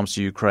substantial arms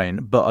to Ukraine,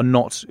 but are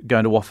not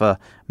going to offer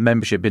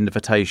membership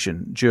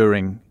invitation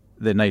during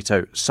the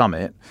NATO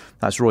summit.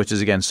 That's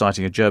Reuters again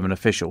citing a German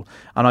official.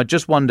 And I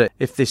just wonder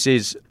if this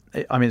is,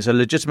 I mean, it's a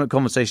legitimate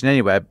conversation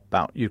anyway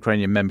about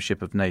Ukrainian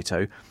membership of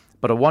NATO,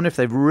 but I wonder if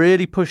they've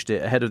really pushed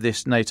it ahead of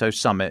this NATO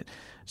summit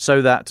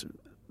so that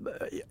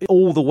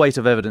all the weight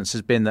of evidence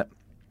has been that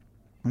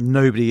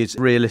nobody is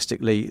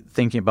realistically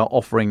thinking about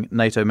offering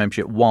NATO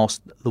membership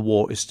whilst the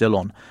war is still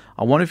on.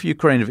 I wonder if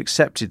Ukraine have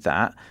accepted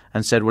that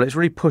and said, well, let's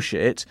really push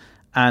it,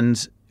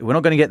 and we're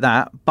not going to get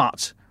that,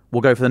 but we'll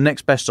go for the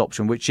next best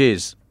option, which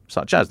is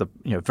such as the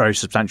very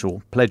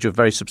substantial pledge of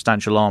very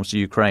substantial arms to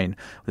Ukraine.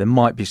 There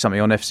might be something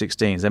on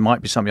F-16s. There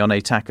might be something on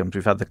ATACMS.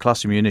 We've had the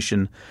cluster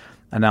munition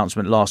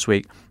announcement last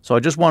week. So I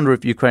just wonder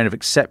if Ukraine have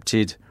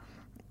accepted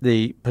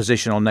the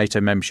position on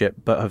NATO membership,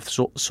 but have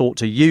sought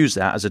to use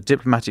that as a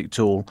diplomatic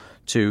tool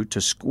to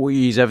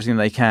squeeze everything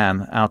they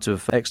can out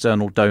of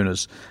external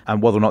donors.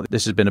 And whether or not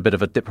this has been a bit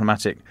of a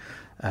diplomatic,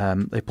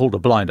 they pulled a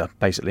blinder,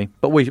 basically.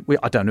 But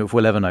I don't know if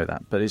we'll ever know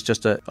that, but it's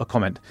just a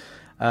comment.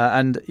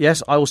 And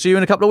yes, I will see you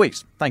in a couple of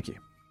weeks. Thank you.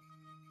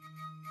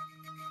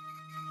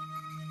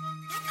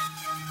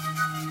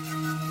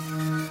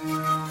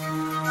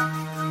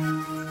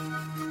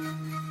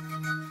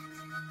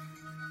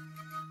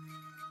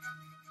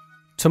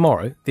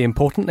 Tomorrow, the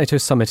important NATO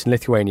summit in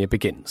Lithuania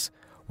begins,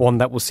 one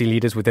that will see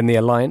leaders within the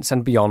alliance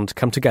and beyond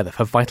come together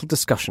for vital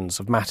discussions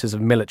of matters of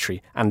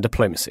military and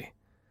diplomacy.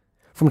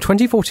 From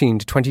 2014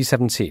 to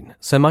 2017,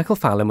 Sir Michael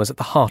Fallon was at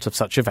the heart of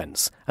such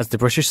events as the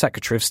British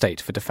Secretary of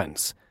State for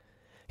Defence.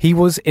 He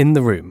was in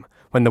the room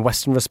when the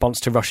Western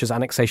response to Russia's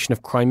annexation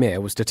of Crimea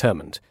was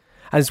determined,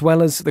 as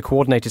well as the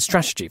coordinated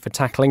strategy for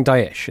tackling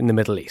Daesh in the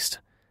Middle East.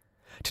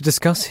 To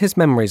discuss his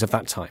memories of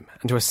that time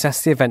and to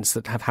assess the events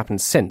that have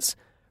happened since,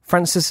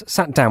 Francis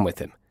sat down with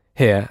him,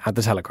 here at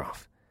the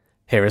Telegraph.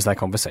 Here is their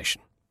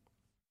conversation.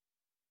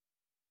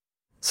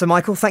 So,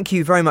 Michael, thank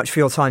you very much for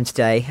your time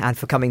today and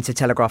for coming to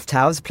Telegraph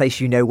Towers, a place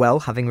you know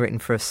well, having written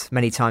for us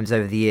many times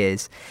over the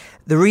years.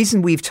 The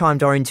reason we've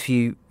timed our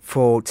interview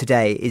for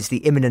today is the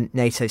imminent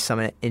NATO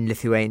summit in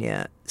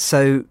Lithuania.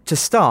 So, to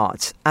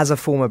start, as a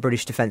former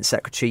British Defence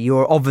Secretary,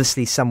 you're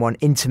obviously someone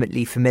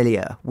intimately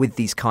familiar with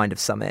these kind of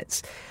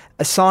summits.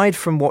 Aside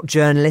from what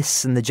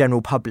journalists and the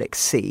general public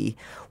see,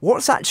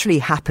 what's actually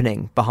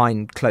happening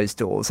behind closed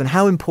doors and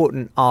how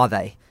important are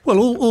they? Well,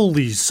 all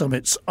these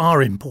summits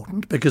are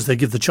important because they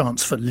give the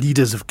chance for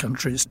leaders of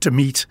countries to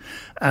meet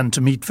and to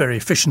meet very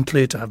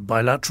efficiently, to have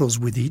bilaterals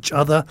with each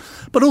other.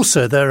 But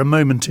also they're a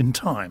moment in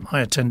time.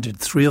 I attended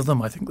 3 of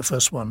them. I think the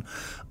first one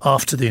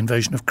after the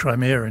invasion of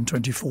Crimea in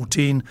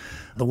 2014,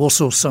 the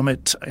Warsaw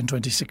Summit in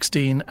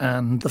 2016,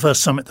 and the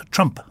first summit that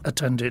Trump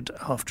attended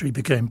after he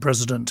became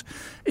president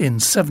in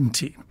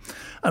 2017.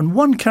 And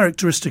one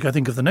characteristic, I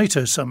think, of the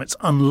NATO summits,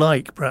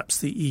 unlike perhaps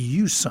the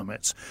EU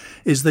summits,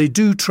 is they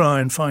do try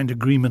and find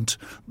agreement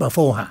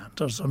beforehand.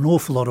 There's an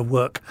awful lot of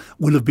work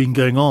will have been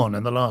going on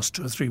in the last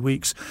 2 or 3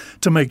 weeks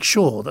to make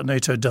sure that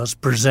NATO does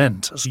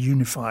present as a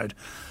unified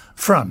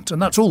front. And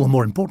that's all the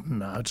more important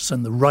now, to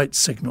send the right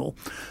signal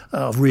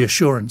of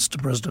reassurance to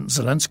President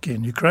Zelensky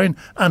in Ukraine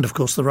and, of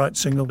course, the right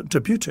signal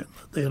to Putin.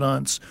 The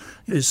alliance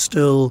is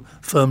still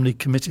firmly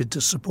committed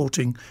to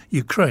supporting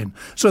Ukraine.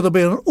 So there'll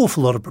be an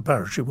awful lot of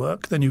preparatory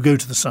work. Then you go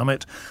to the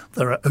summit,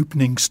 there are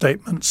opening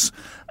statements,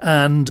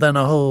 and then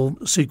a whole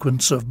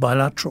sequence of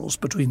bilaterals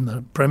between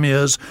the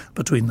premiers,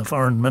 between the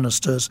foreign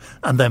ministers,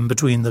 and then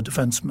between the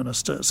defence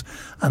ministers.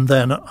 And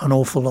then an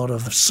awful lot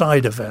of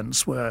side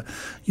events where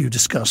you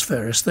discuss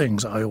various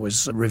things. I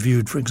always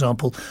reviewed, for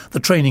example, the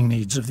training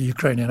needs of the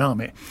Ukrainian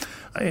army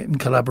in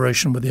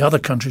collaboration with the other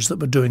countries that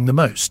were doing the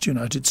most,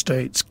 United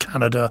States,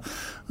 Canada,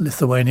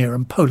 Lithuania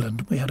and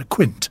Poland. We had a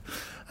quint.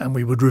 And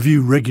we would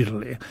review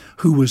regularly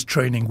who was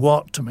training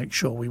what to make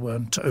sure we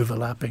weren't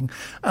overlapping.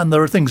 And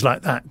there are things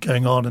like that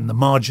going on in the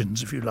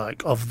margins, if you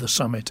like, of the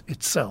summit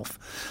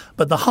itself.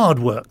 But the hard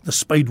work, the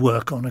spade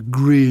work on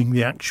agreeing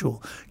the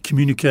actual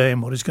communique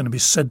and what is going to be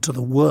said to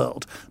the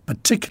world,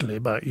 particularly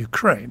about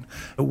Ukraine,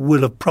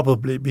 will have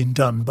probably been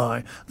done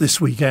by this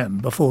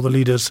weekend before the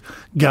leaders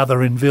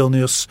gather in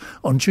Vilnius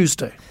on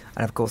Tuesday.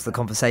 And of course, the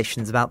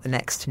conversations about the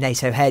next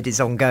NATO head is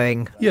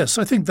ongoing. Yes,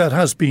 I think that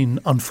has been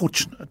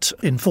unfortunate.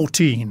 In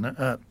 2014,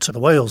 at the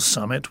Wales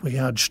summit, we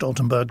had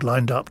Stoltenberg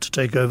lined up to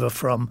take over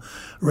from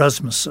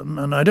Rasmussen.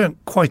 And I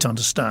don't quite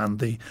understand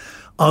the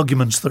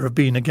arguments there have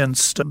been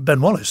against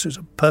Ben Wallace, who's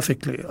a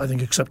perfectly, I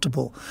think,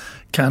 acceptable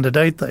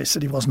candidate. They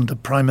said he wasn't a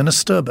prime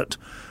minister, but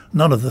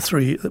none of the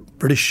 3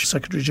 British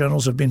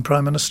Secretary-Generals have been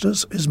prime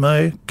ministers.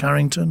 Ismay,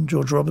 Carrington,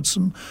 George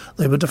Robertson,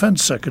 they were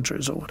defence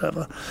secretaries or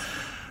whatever.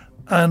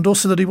 And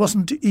also that he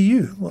wasn't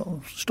EU.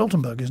 Well,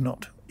 Stoltenberg is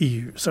not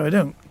EU, so I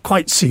don't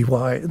quite see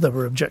why there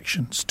were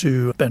objections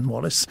to Ben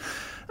Wallace.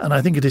 And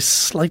I think it is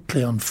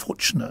slightly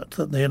unfortunate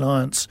that the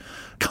alliance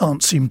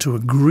can't seem to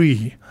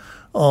agree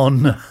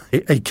on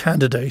a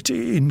candidate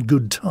in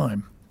good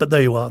time. But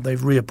there you are.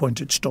 They've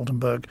reappointed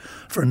Stoltenberg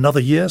for another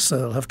year, so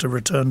they'll have to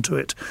return to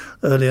it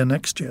earlier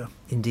next year.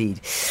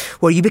 Indeed.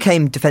 Well, you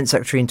became Defence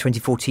Secretary in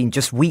 2014,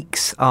 just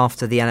weeks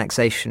after the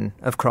annexation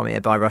of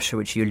Crimea by Russia,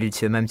 which you alluded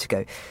to a moment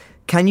ago.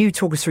 Can you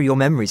talk us through your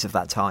memories of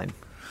that time?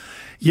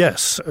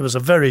 Yes, it was a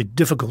very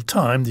difficult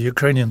time. The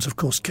Ukrainians, of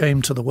course,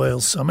 came to the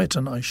Wales summit,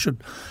 and I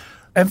should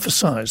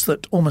emphasise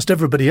that almost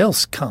everybody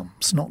else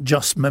comes, not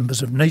just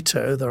members of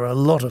NATO. There are a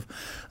lot of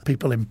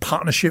people in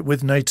partnership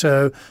with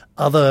NATO,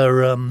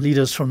 other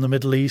leaders from the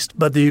Middle East.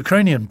 But the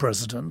Ukrainian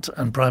president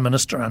and prime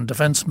minister and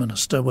defence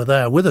minister were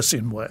there with us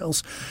in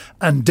Wales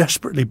and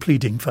desperately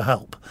pleading for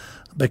help,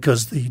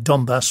 because the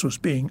Donbass was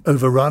being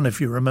overrun,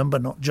 if you remember,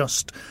 not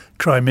just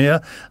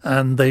Crimea,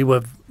 and they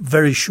were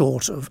very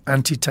short of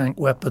anti-tank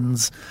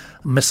weapons,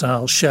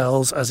 missile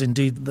shells, as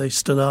indeed they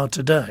still are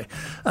today.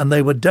 And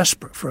they were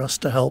desperate for us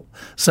to help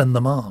send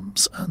them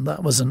arms. And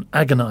that was an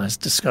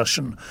agonised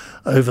discussion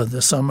over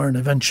the summer, and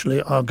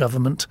eventually our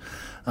government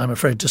I'm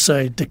afraid to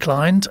say,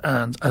 declined,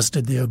 and as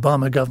did the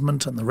Obama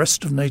government and the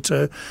rest of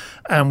NATO,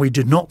 and we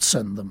did not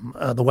send them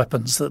the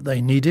weapons that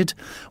they needed,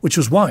 which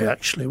was why,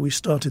 actually, we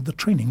started the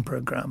training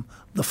programme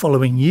the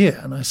following year,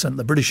 and I sent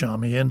the British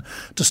Army in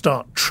to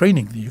start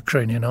training the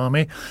Ukrainian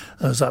army,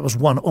 as that was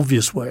one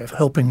obvious way of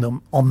helping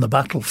them on the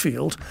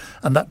battlefield,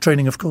 and that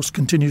training, of course,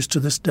 continues to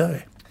this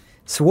day.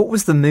 So what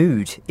was the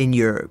mood in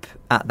Europe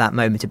at that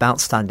moment about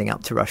standing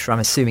up to Russia? I'm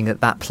assuming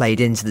that played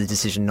into the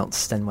decision not to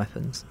send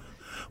weapons.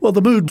 Well,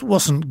 the mood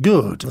wasn't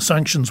good. The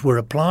sanctions were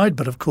applied,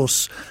 but of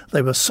course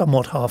they were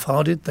somewhat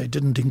half-hearted. They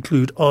didn't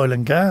include oil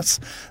and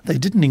gas. They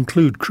didn't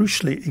include,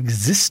 crucially,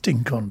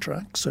 existing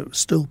contracts, so it was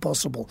still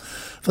possible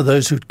for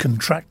those who'd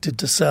contracted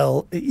to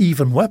sell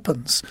even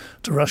weapons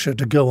to Russia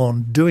to go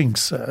on doing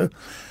so.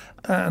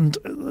 And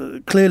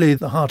clearly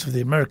the heart of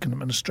the American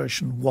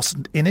administration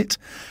wasn't in it.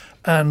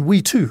 And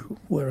we too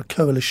were a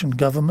coalition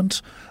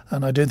government,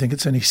 and I don't think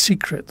it's any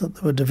secret that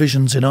there were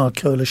divisions in our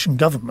coalition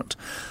government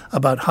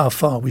about how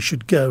far we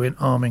should go in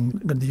arming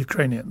the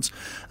Ukrainians.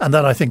 And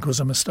that, I think, was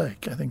a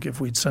mistake. I think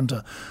if we'd sent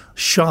a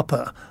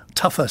sharper,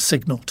 tougher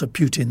signal to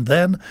Putin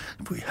then,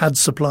 if we had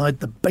supplied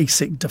the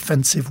basic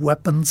defensive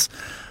weapons,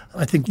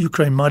 I think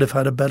Ukraine might have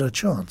had a better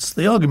chance.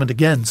 The argument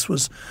against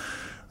was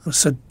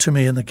said to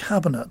me in the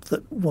cabinet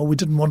that, well, we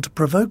didn't want to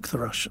provoke the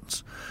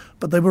Russians,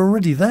 but they were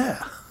already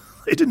there.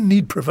 They didn't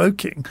need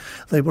provoking.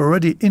 They were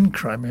already in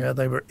Crimea.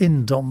 They were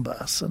in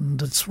Donbass.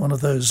 And it's one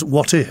of those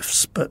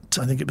what-ifs. But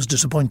I think it was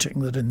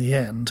disappointing that in the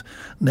end,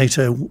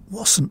 NATO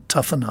wasn't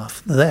tough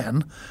enough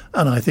then.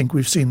 And I think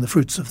we've seen the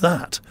fruits of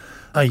that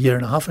a year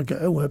and a half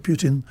ago, where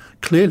Putin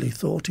clearly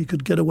thought he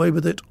could get away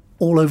with it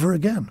all over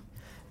again.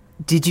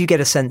 Did you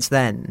get a sense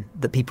then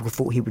that people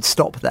thought he would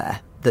stop there,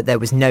 that there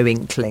was no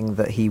inkling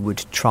that he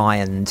would try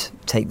and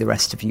take the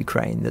rest of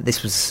Ukraine, that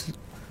this was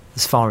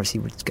as far as he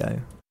would go?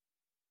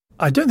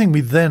 I don't think we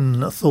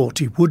then thought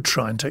he would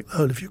try and take the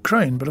whole of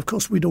Ukraine, but of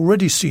course we'd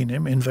already seen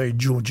him invade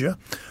Georgia.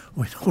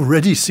 We'd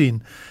already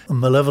seen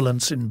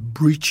malevolence in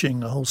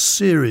breaching a whole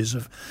series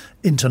of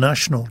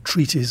international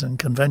treaties and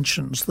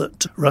conventions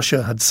that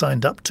Russia had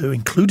signed up to,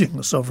 including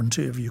the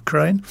sovereignty of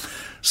Ukraine.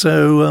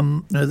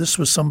 So this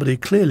was somebody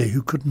clearly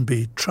who couldn't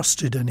be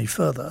trusted any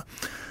further.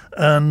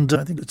 And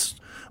I think it's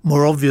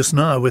more obvious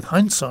now with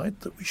hindsight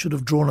that we should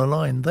have drawn a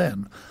line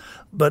then.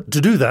 But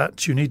to do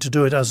that, you need to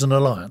do it as an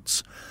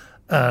alliance.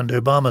 And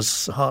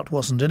Obama's heart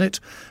wasn't in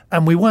it.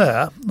 And we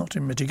were, not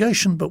in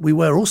mitigation, but we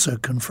were also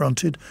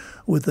confronted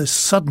with this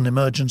sudden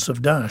emergence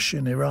of Daesh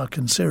in Iraq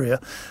and Syria.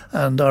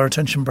 And our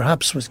attention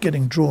perhaps was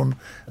getting drawn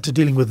to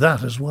dealing with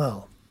that as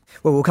well.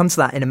 Well, we'll come to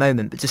that in a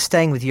moment, but just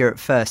staying with Europe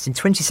first. In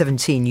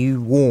 2017,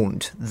 you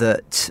warned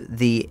that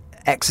the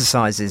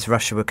exercises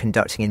Russia were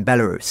conducting in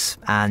Belarus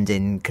and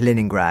in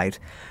Kaliningrad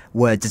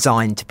were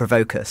designed to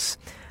provoke us.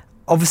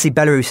 Obviously,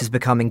 Belarus has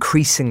become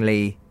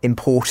increasingly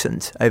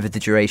important over the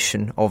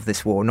duration of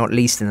this war, not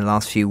least in the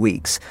last few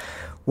weeks.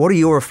 What are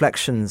your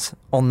reflections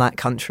on that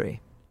country?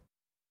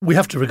 We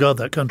have to regard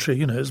that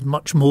country, as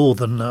much more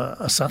than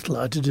a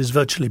satellite. It is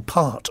virtually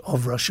part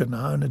of Russia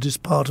now, and it is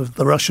part of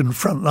the Russian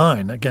front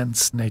line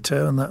against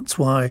NATO, and that's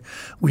why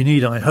we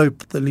need, I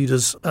hope, the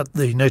leaders at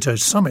the NATO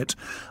summit,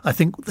 I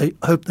think they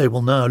hope they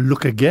will now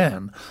look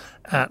again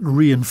at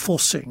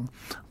reinforcing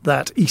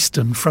that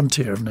eastern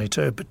frontier of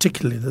NATO,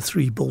 particularly the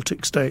three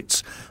Baltic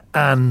states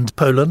and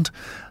Poland.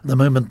 At the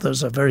moment,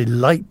 there's a very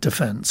light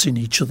defence in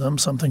each of them,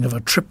 something of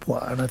a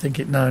tripwire, and I think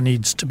it now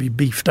needs to be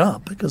beefed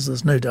up, because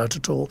there's no doubt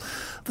at all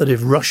that if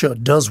Russia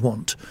does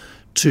want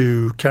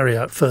to carry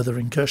out further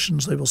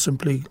incursions, they will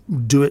simply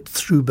do it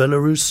through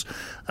Belarus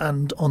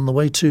and on the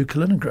way to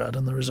Kaliningrad.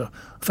 And there is a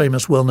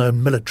famous,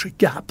 well-known military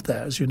gap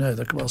there, as you know,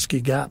 the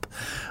Kowalski Gap,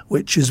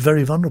 which is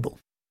very vulnerable.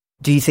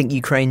 Do you think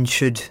Ukraine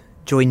should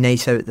join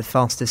NATO at the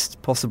fastest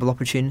possible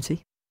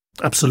opportunity?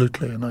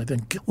 Absolutely, and I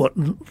think what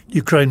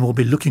Ukraine will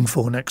be looking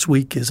for next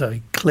week is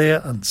a clear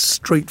and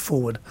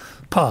straightforward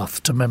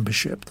path to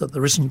membership, that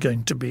there isn't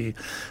going to be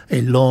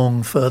a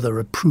long further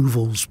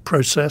approvals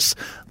process,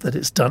 that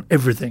it's done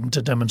everything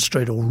to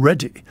demonstrate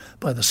already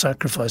by the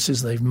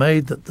sacrifices they've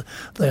made that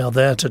they are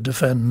there to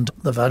defend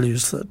the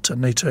values that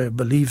NATO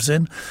believes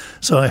in.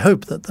 So I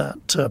hope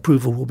that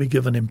approval will be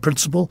given in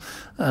principle,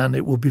 and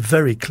it will be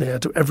very clear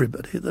to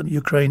everybody that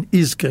Ukraine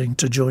is going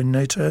to join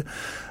NATO.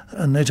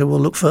 And NATO will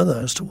look further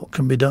as to what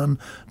can be done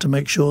to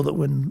make sure that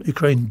when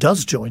Ukraine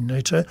does join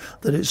NATO,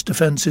 that its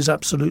defence is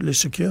absolutely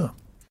secure.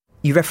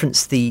 You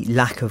referenced the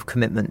lack of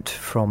commitment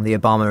from the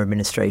Obama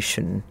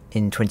administration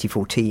in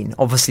 2014.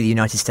 Obviously, the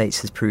United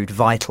States has proved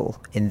vital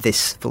in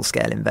this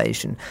full-scale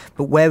invasion.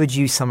 But where would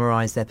you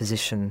summarise their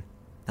position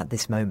at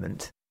this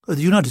moment? The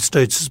United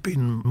States has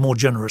been more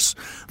generous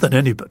than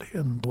anybody,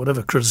 and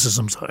whatever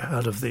criticisms I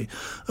had of the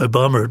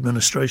Obama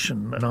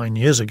administration 9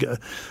 years ago,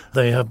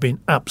 they have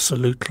been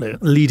absolutely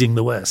leading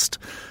the West,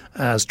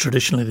 as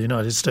traditionally the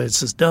United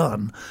States has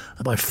done,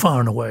 by far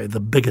and away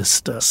the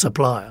biggest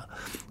supplier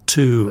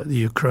to the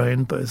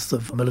Ukraine, both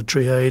of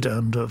military aid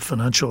and of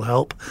financial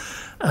help.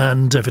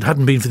 And if it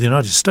hadn't been for the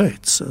United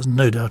States, there's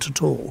no doubt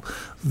at all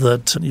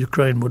that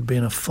Ukraine would be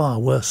in a far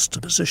worse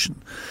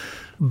position.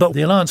 But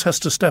the alliance has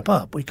to step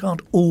up. We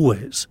can't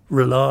always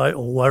rely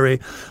or worry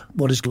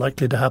what is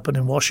likely to happen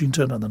in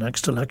Washington in the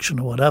next election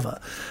or whatever.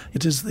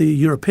 It is the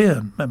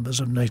European members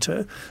of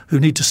NATO who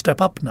need to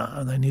step up now,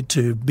 and they need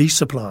to be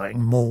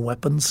supplying more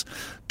weapons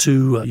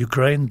to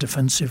Ukraine,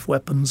 defensive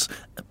weapons,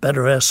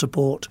 better air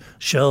support,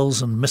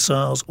 shells and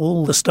missiles,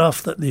 all the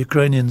stuff that the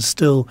Ukrainians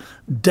still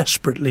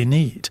desperately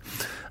need.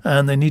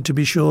 And they need to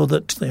be sure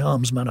that the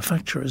arms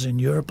manufacturers in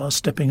Europe are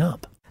stepping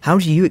up. How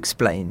do you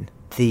explain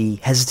the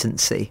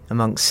hesitancy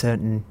amongst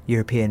certain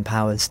European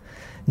powers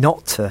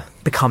not to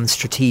become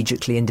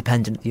strategically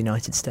independent of the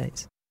United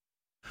States?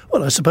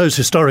 Well, I suppose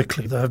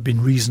historically there have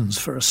been reasons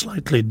for a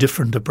slightly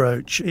different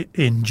approach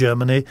in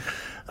Germany,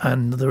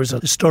 and there is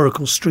a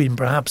historical stream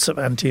perhaps of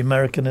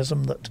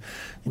anti-Americanism that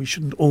we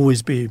shouldn't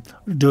always be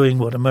doing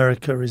what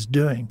America is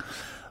doing.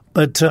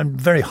 But I'm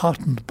very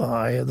heartened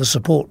by the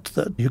support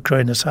that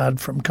Ukraine has had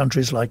from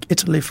countries like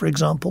Italy, for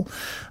example,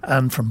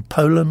 and from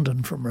Poland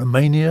and from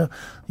Romania.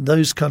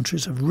 Those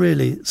countries have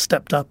really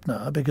stepped up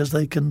now because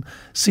they can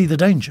see the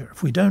danger.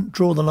 If we don't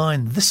draw the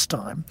line this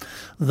time,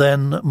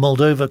 then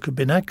Moldova could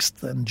be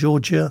next, then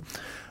Georgia,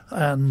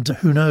 and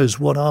who knows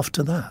what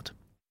after that.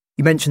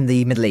 You mentioned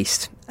the Middle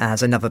East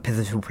as another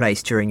pivotal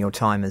place during your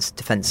time as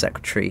Defence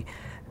Secretary.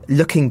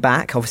 Looking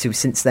back, obviously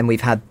since then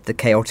we've had the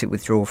chaotic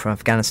withdrawal from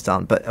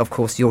Afghanistan, but of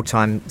course your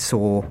time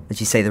saw, as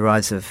you say, the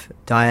rise of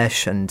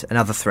Daesh and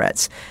other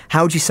threats.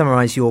 How would you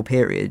summarise your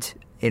period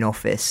in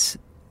office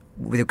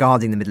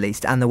regarding the Middle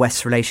East and the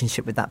West's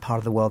relationship with that part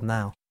of the world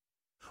now?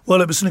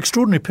 Well, it was an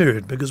extraordinary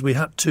period because we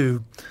had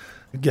to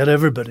get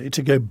everybody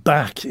to go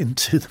back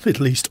into the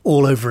Middle East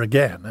all over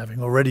again,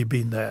 having already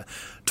been there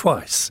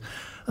twice.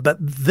 But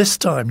this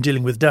time,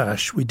 dealing with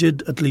Daesh, we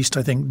did at least,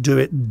 I think, do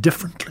it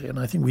differently, and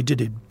I think we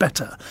did it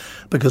better,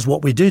 because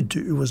what we did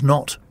do was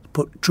not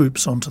put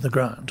troops onto the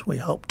ground. We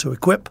helped to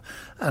equip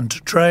and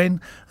to train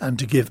and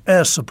to give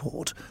air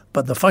support,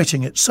 but the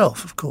fighting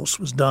itself, of course,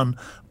 was done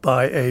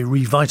by a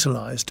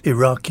revitalised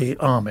Iraqi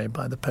army,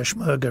 by the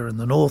Peshmerga in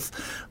the north,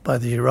 by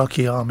the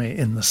Iraqi army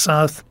in the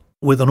south,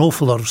 with an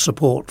awful lot of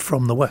support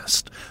from the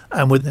West.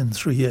 And within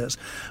 3 years,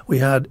 we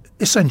had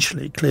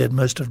essentially cleared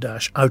most of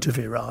Daesh out of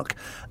Iraq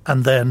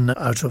and then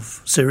out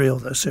of Syria,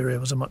 although Syria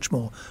was a much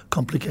more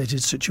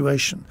complicated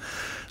situation.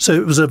 So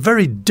it was a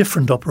very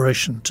different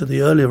operation to the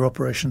earlier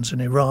operations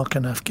in Iraq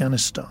and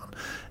Afghanistan,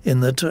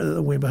 in that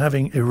we were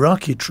having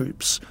Iraqi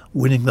troops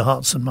winning the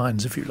hearts and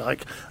minds, if you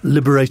like,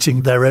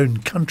 liberating their own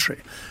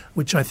country,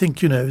 which I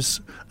think, is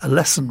a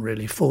lesson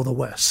really for the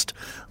West,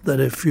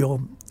 that if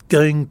you're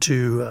going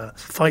to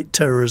fight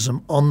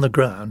terrorism on the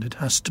ground, it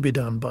has to be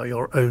done by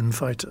your own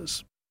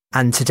fighters.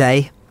 And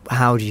today,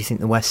 how do you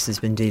think the West has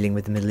been dealing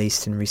with the Middle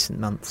East in recent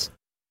months?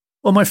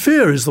 Well, my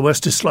fear is the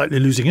West is slightly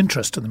losing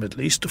interest in the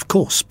Middle East, of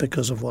course,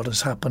 because of what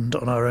has happened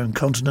on our own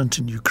continent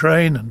in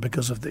Ukraine and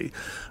because of the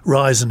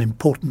rise and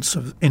importance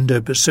of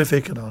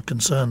Indo-Pacific and our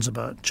concerns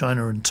about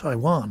China and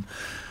Taiwan.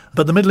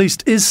 But the Middle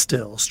East is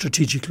still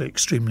strategically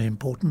extremely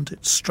important.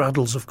 It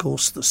straddles, of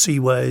course, the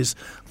seaways,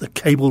 the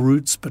cable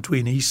routes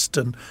between East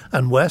and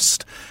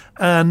West.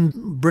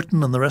 And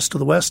Britain and the rest of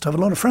the West have a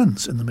lot of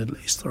friends in the Middle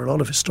East. There are a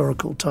lot of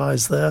historical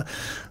ties there.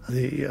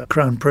 The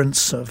Crown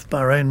Prince of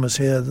Bahrain was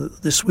here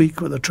this week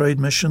with a trade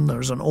mission.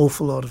 There's an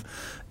awful lot of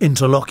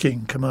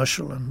interlocking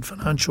commercial and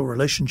financial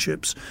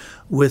relationships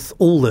with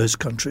all those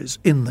countries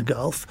in the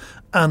Gulf.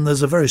 And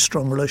there's a very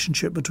strong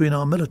relationship between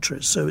our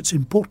militaries. So it's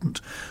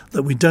important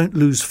that we don't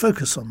lose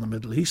focus on the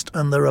Middle East.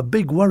 And there are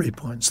big worry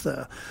points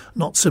there,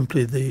 not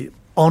simply the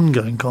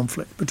ongoing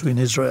conflict between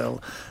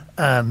Israel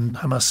and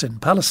Hamas in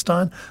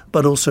Palestine,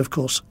 but also, of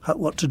course,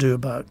 what to do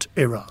about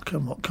Iraq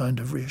and what kind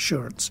of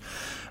reassurance.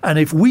 And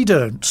if we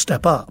don't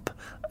step up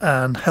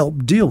and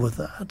help deal with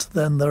that,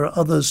 then there are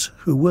others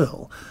who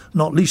will,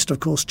 not least, of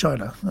course,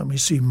 China. And we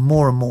see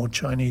more and more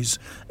Chinese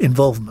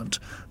involvement,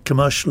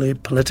 commercially,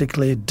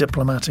 politically,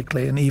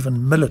 diplomatically, and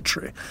even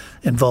military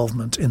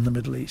involvement in the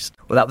Middle East.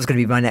 Well, that was going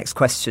to be my next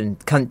question.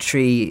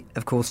 Country,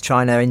 of course,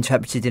 China,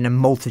 interpreted in a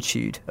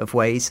multitude of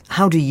ways.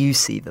 How do you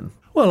see them?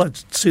 Well, I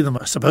see them,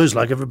 I suppose,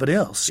 like everybody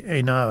else,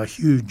 a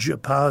huge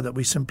power that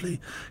we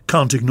simply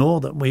can't ignore,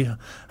 that we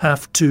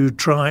have to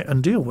try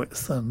and deal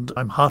with. And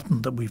I'm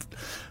heartened that we've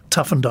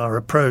toughened our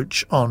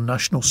approach on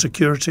national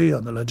security,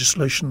 on the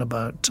legislation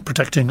about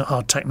protecting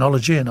our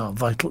technology and our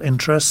vital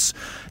interests.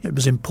 It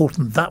was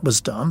important that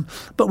was done.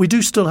 But we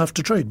do still have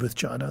to trade with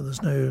China.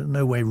 There's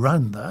no way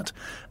round that.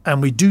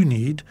 And we do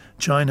need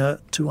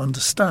China to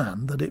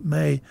understand that it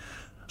may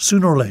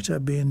sooner or later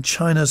be in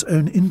China's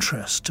own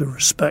interest to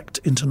respect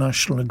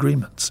international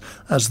agreements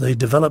as they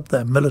develop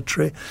their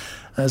military,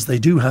 as they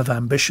do have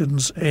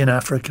ambitions in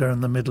Africa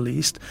and the Middle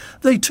East.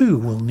 They too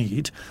will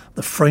need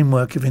the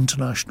framework of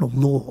international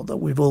law that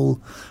we've all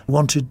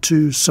wanted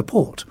to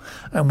support.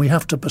 And we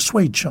have to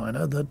persuade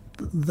China that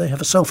they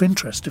have a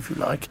self-interest, if you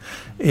like,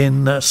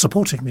 in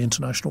supporting the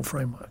international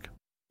framework.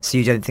 So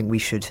you don't think we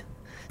should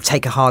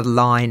take a harder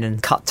line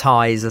and cut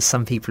ties, as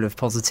some people have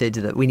posited,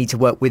 that we need to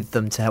work with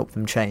them to help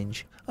them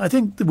change? I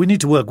think that we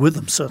need to work with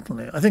them,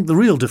 certainly. I think the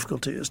real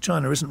difficulty is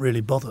China isn't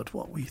really bothered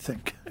what we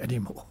think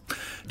anymore.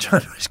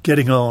 China is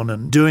getting on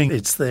and doing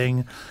its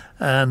thing,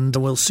 and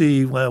we'll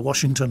see where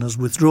Washington has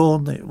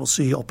withdrawn. We'll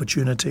see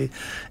opportunity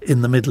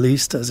in the Middle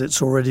East, as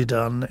it's already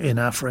done in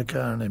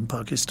Africa and in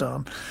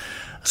Pakistan.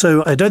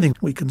 So I don't think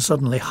we can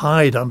suddenly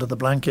hide under the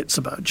blankets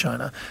about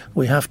China.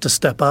 We have to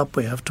step up,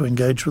 we have to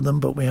engage with them,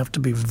 but we have to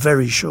be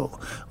very sure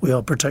we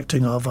are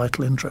protecting our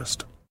vital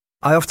interest.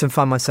 I often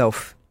find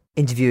myself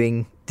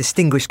interviewing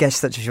distinguished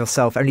guests such as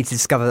yourself, only to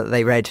discover that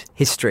they read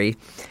history.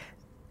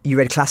 You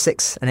read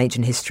classics and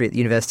ancient history at the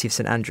University of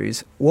St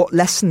Andrews. What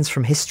lessons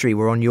from history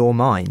were on your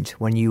mind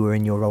when you were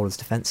in your role as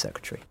Defence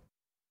Secretary?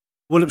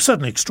 Well, it was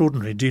certainly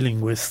extraordinary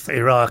dealing with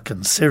Iraq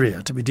and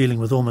Syria, to be dealing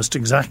with almost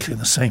exactly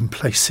the same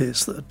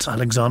places that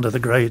Alexander the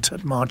Great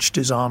had marched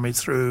his army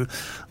through,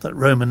 that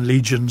Roman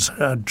legions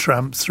had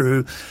tramped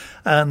through,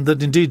 and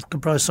that indeed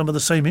comprised some of the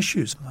same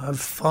issues. How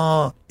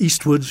far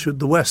eastward should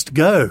the West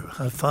go?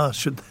 How far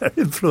should their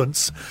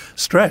influence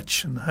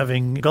stretch? And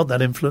having got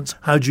that influence,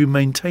 how do you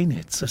maintain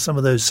it? So some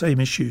of those same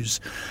issues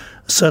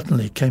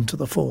certainly came to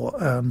the fore,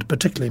 and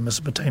particularly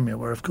Mesopotamia,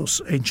 where, of course,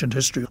 ancient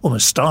history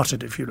almost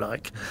started, if you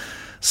like.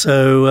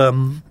 So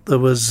there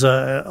was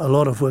a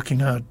lot of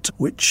working out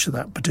which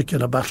that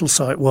particular battle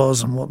site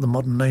was and what the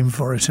modern name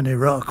for it in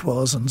Iraq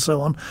was and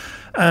so on.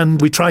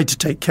 And we tried to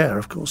take care,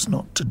 of course,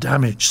 not to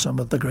damage some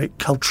of the great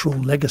cultural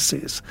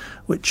legacies,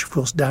 which, of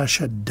course, Daesh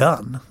had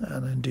done.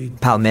 And indeed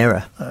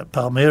Palmyra,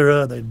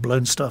 they'd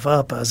blown stuff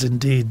up, as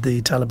indeed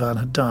the Taliban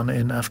had done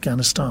in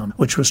Afghanistan,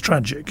 which was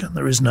tragic. And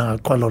there is now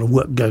quite a lot of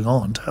work going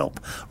on to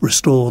help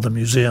restore the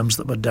museums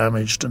that were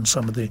damaged and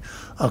some of the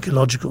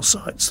archaeological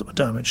sites that were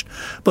damaged.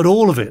 But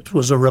all of it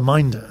was a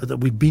reminder that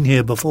we'd been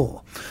here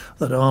before,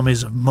 that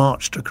armies have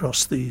marched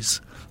across these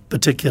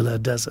particular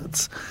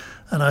deserts.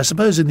 And I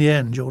suppose in the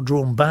end you're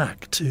drawn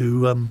back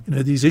to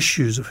these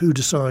issues of who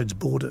decides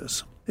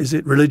borders. Is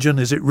it religion?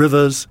 Is it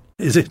rivers?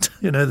 Is it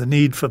the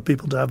need for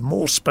people to have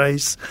more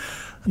space?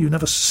 You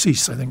never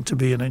cease, I think, to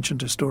be an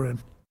ancient historian.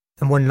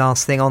 And one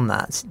last thing on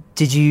that,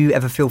 did you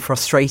ever feel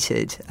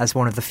frustrated as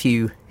one of the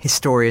few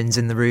historians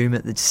in the room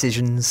at the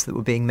decisions that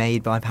were being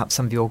made by perhaps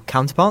some of your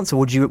counterparts, or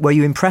were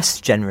you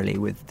impressed generally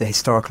with the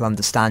historical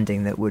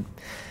understanding that would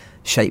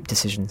shape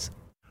decisions?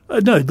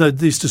 No,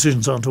 these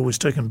decisions aren't always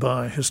taken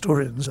by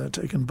historians. They're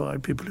taken by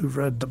people who've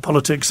read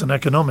politics and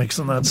economics,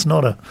 and that's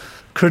not a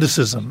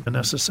criticism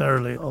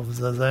necessarily of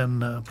the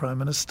then Prime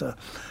Minister.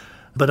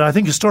 But I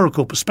think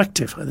historical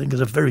perspective,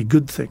 is a very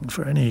good thing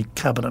for any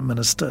cabinet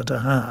minister to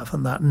have,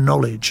 and that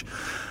knowledge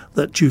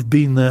that you've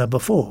been there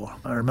before.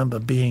 I remember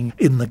being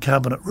in the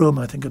cabinet room,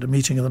 I think at a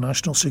meeting of the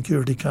National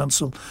Security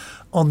Council,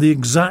 on the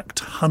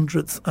exact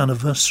 100th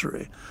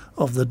anniversary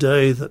of the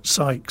day that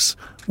Sykes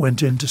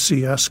went in to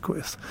see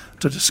Asquith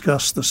to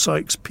discuss the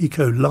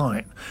Sykes-Picot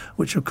line,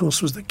 which of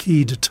course was the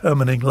key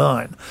determining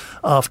line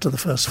after the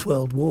First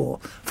World War,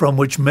 from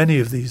which many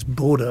of these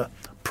border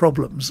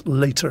problems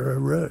later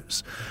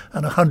arose.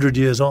 And 100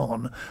 years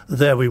on,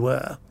 there we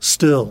were,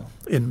 still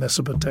in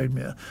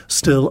Mesopotamia,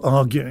 still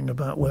arguing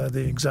about where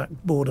the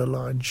exact border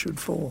line should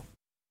fall.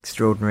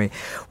 Extraordinary.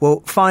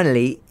 Well,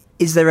 finally,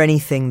 is there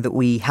anything that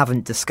we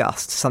haven't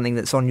discussed, something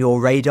that's on your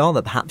radar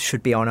that perhaps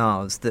should be on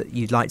ours, that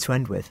you'd like to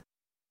end with?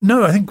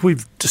 No, I think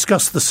we've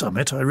discussed the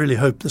summit. I really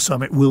hope the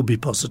summit will be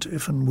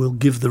positive and will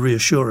give the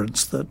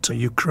reassurance that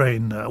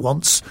Ukraine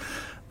wants,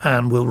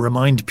 and will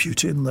remind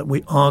Putin that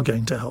we are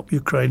going to help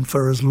Ukraine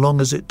for as long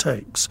as it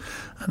takes.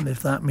 And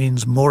if that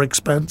means more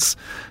expense,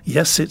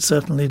 yes, it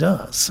certainly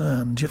does.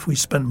 And if we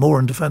spent more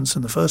on defence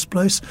in the first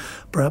place,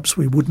 perhaps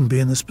we wouldn't be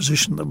in this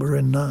position that we're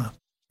in now.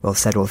 Well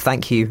said. Well,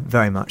 thank you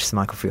very much, Sir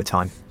Michael, for your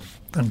time.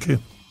 Thank you.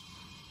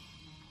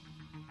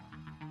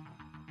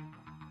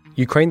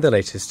 Ukraine the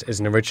Latest is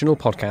an original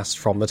podcast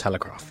from The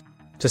Telegraph.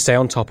 To stay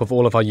on top of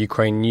all of our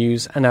Ukraine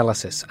news,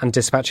 analysis and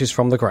dispatches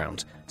from the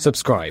ground,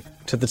 subscribe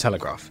to The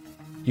Telegraph.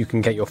 You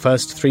can get your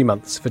first 3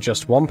 months for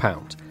just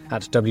 £1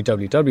 at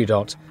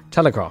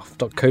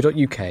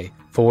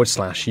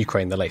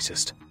www.telegraph.co.uk/Ukraine the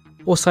Latest.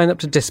 Or sign up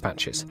to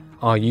Dispatches,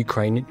 our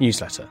Ukraine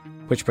newsletter,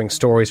 which brings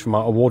stories from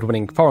our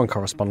award-winning foreign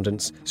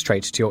correspondents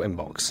straight to your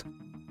inbox.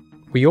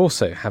 We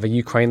also have a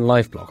Ukraine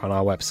live blog on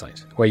our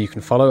website, where you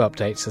can follow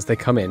updates as they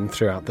come in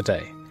throughout the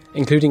day,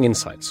 including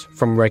insights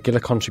from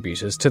regular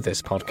contributors to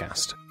this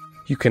podcast.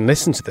 You can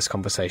listen to this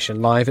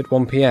conversation live at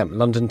 1 p.m.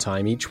 London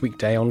time each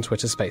weekday on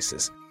Twitter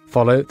Spaces.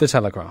 Follow The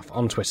Telegraph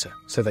on Twitter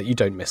so that you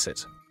don't miss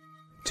it.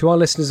 To our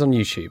listeners on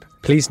YouTube,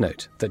 please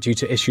note that due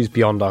to issues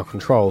beyond our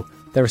control,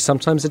 there is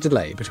sometimes a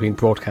delay between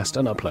broadcast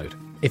and upload.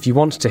 If you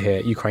want to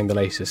hear Ukraine the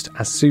Latest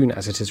as soon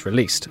as it is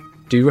released,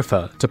 do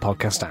refer to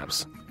podcast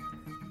apps.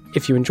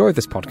 If you enjoy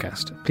this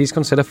podcast, please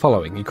consider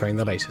following Ukraine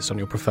the Latest on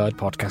your preferred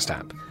podcast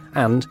app,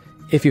 and,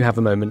 if you have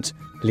a moment,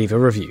 leave a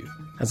review,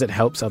 as it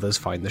helps others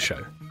find the show.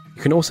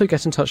 You can also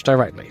get in touch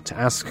directly to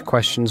ask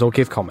questions or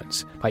give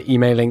comments by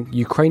emailing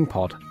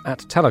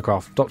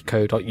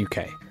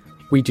ukrainepod@telegraph.co.uk.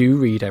 We do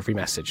read every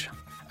message.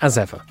 As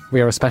ever,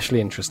 we are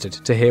especially interested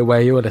to hear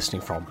where you are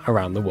listening from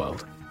around the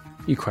world.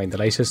 Ukraine the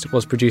Latest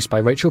was produced by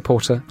Rachel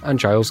Porter and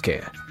Giles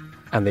Gear,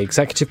 and the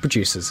executive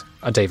producers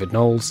are David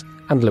Knowles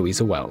and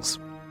Louisa Wells.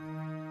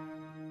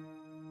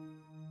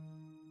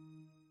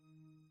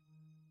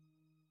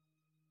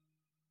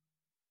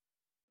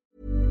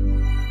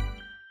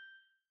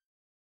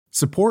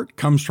 Support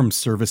comes from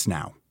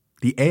ServiceNow,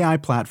 the AI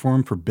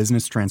platform for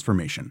business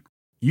transformation.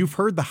 You've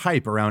heard the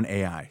hype around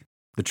AI.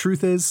 The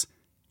truth is,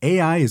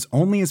 AI is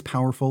only as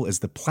powerful as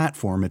the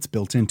platform it's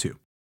built into.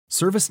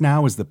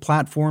 ServiceNow is the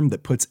platform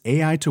that puts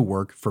AI to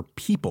work for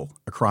people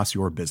across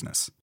your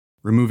business,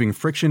 removing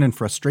friction and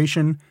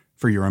frustration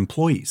for your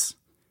employees,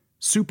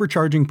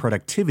 supercharging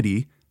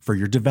productivity for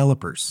your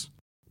developers,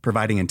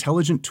 providing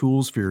intelligent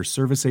tools for your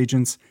service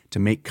agents to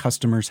make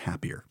customers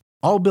happier,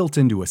 all built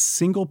into a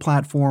single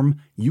platform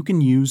you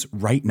can use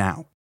right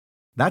now.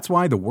 That's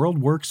why the world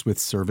works with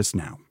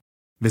ServiceNow.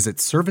 Visit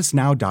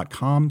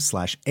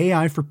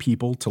servicenow.com/AI for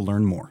people to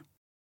learn more.